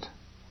doesn't.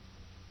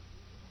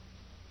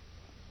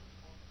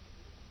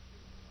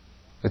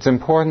 It's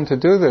important to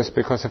do this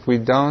because if we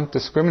don't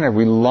discriminate,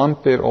 we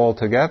lump it all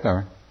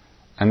together,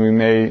 and we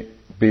may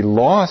be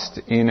lost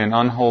in an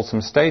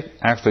unwholesome state,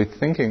 actually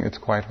thinking it's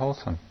quite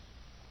wholesome.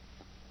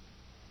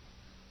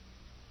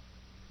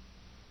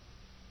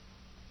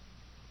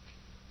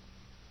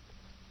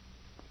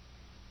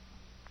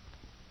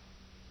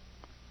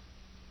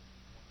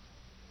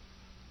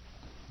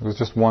 It was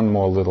just one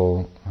more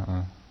little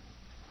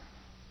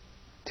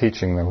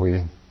teaching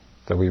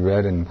that we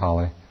read in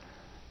Pali,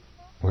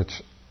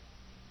 which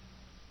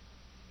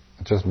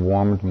just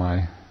warmed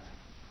my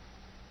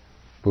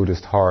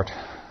Buddhist heart.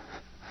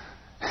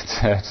 It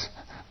said,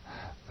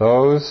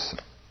 those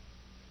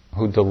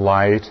who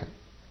delight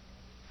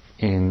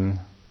in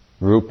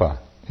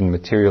rupa, in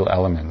material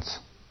elements,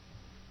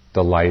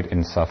 delight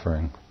in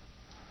suffering.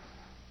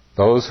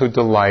 Those who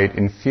delight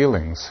in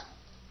feelings,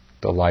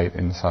 delight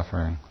in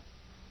suffering.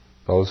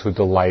 Those who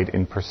delight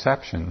in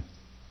perception,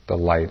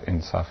 delight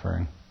in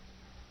suffering.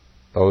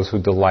 Those who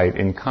delight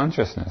in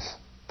consciousness,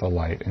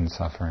 delight in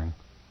suffering.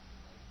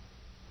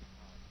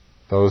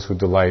 Those who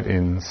delight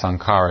in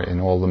sankhara, in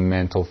all the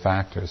mental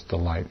factors,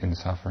 delight in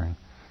suffering.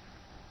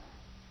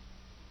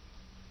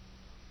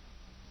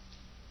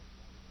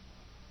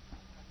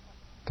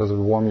 Does it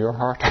warm your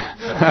heart? I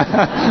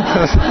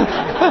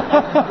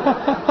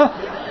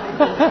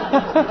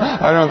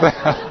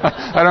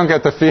don't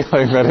get the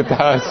feeling that it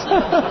does.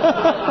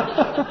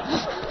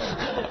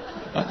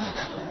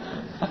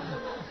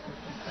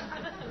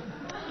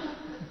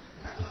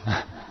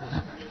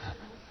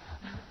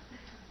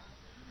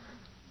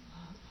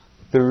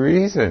 The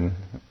reason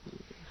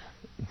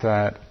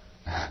that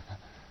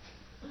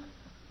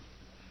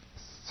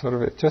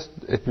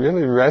it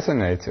really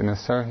resonates in a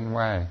certain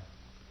way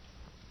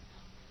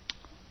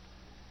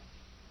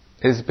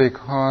is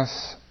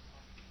because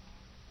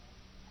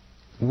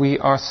we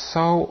are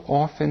so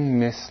often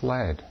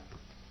misled.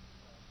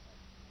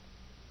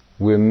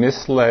 We're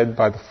misled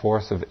by the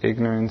force of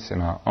ignorance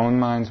in our own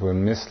minds. We're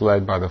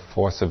misled by the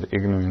force of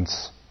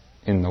ignorance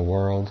in the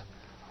world,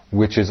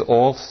 which is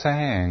all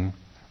saying,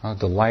 oh,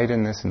 delight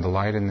in this and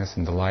delight in this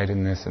and delight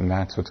in this, and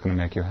that's what's going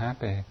to make you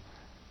happy.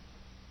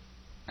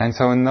 And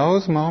so in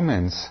those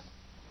moments,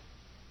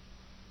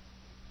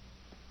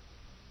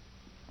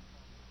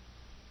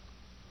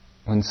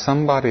 when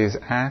somebody is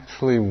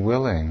actually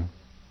willing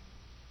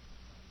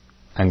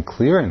and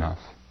clear enough,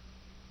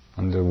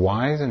 and they're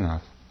wise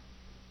enough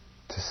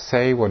to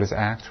say what is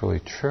actually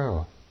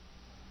true,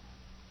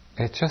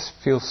 it just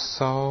feels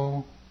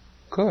so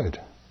good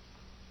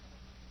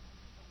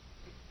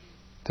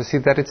to see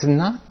that it's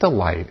not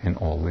delight in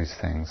all these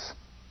things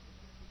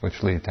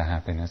which lead to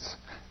happiness.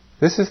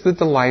 This is the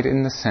delight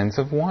in the sense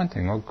of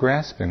wanting or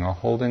grasping or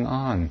holding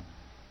on.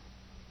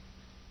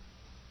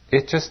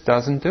 It just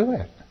doesn't do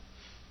it.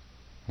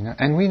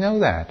 And we know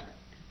that.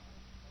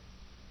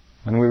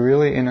 When we're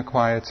really in a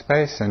quiet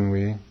space and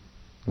we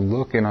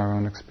look in our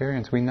own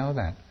experience, we know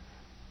that.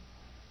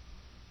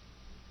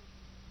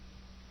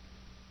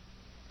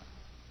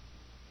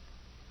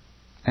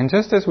 And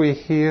just as we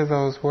hear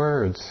those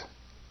words,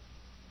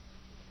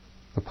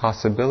 the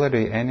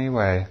possibility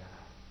anyway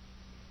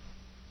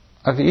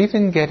of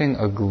even getting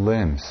a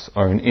glimpse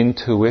or an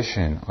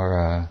intuition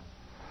or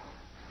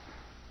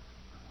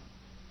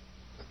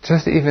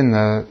just even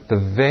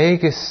the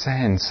vaguest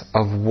sense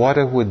of what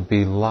it would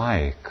be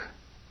like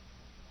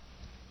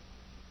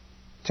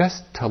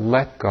just to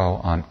let go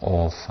on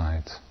all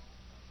sides.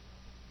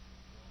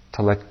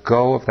 To let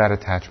go of that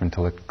attachment,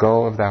 to let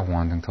go of that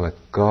wanting, to let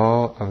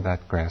go of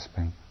that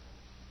grasping.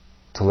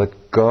 to let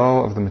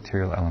go of the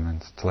material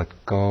elements, to let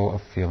go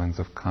of feelings,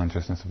 of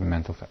consciousness, of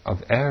mental,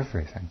 of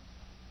everything.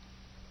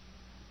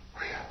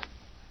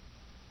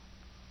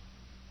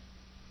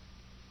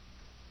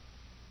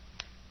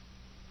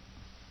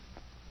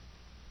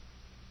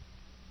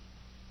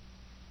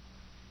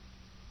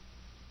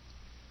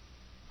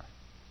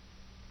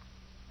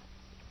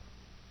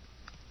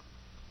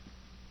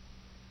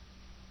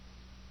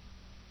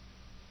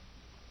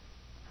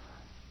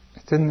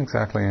 It didn't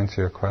exactly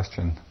answer your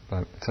question,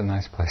 but it's a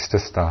nice place to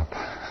stop.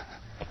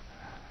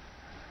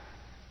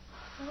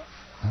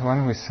 Why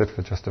don't we sit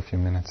for just a few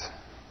minutes?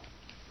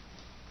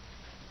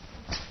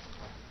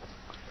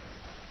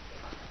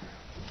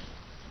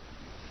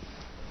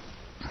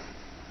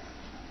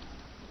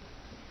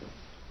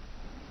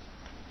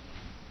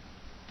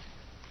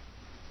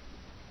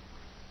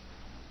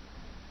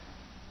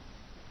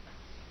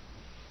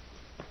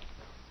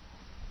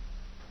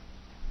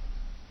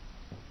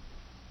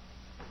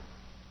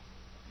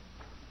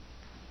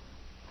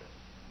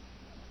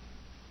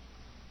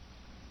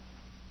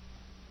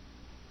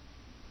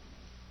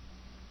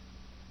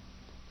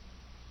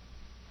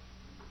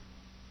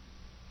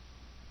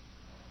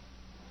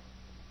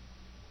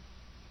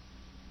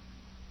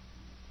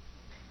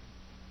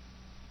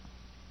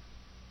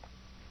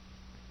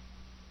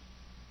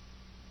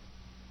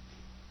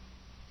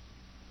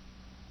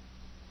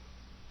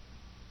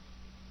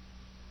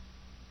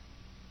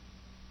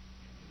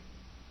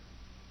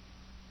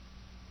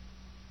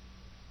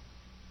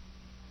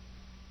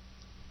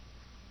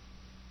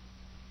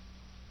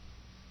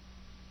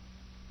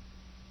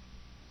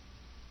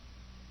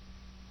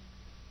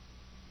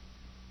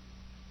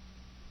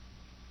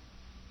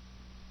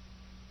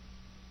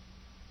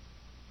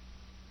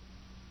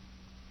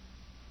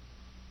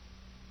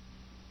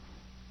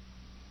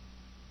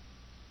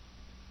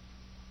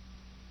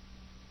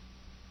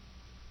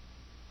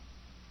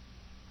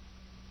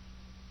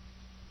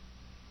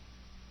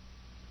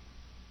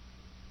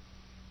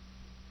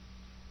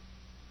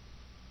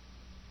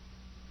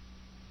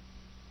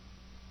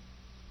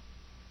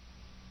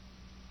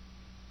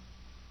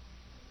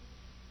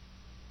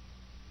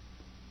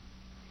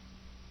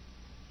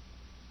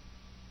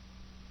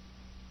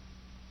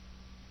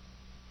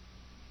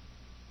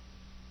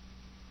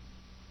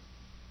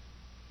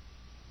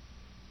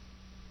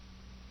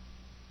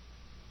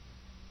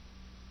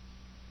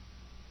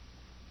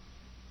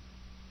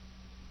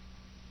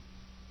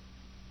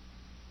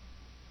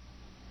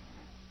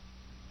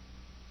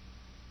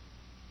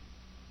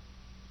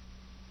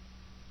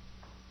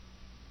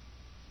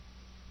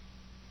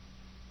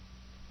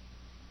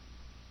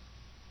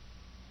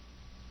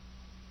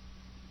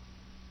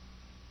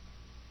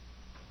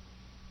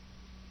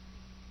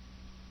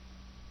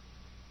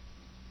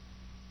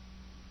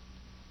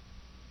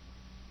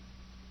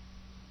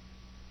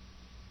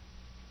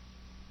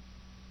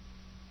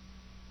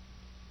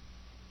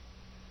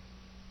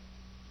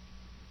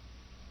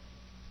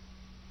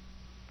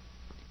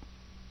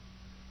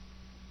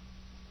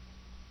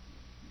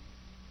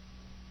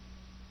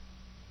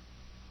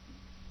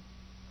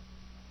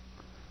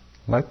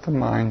 Let the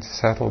mind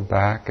settle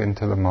back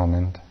into the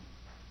moment.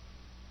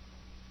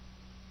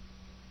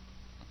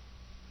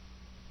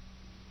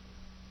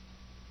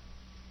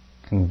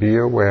 And be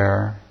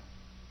aware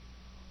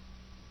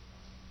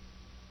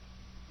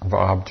of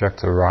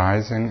objects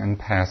arising and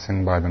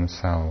passing by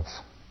themselves.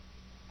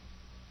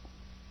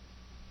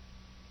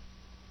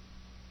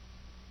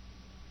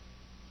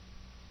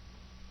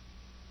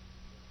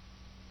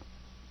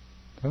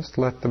 Just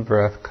let the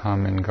breath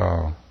come and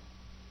go.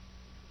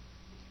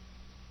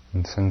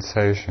 And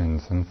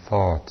sensations and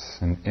thoughts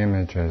and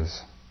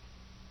images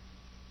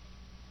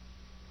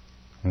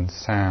and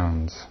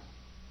sounds.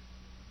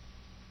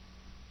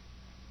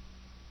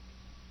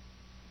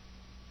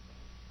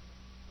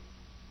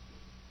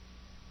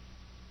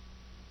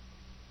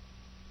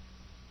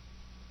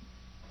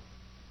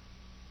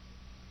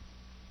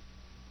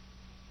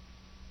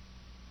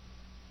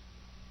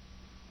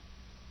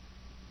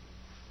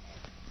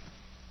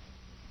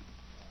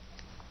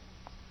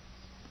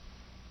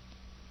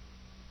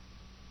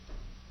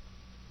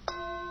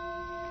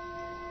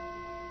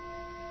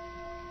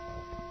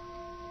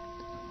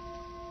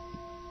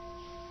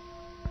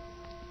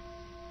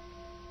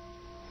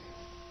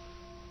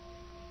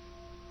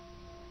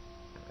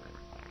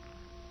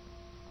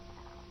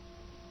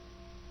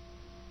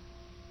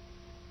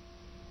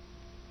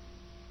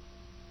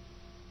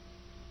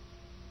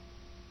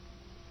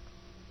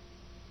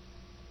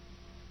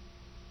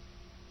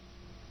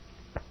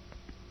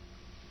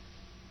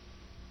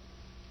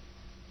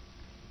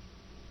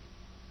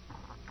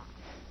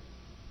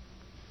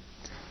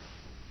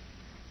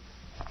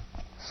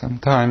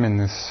 Sometime in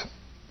this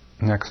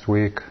next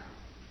week,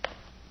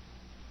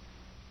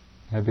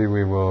 maybe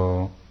we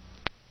will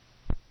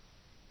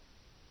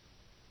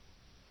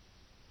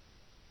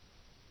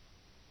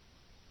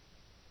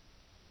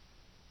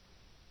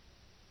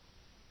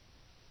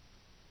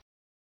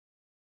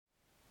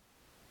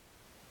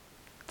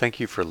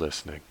Thank you for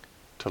listening.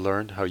 To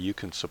learn how you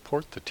can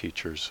support the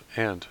teachers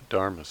and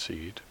Dharma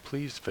Seed,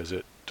 please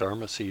visit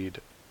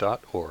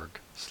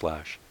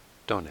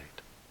dharmaseed.org/donate.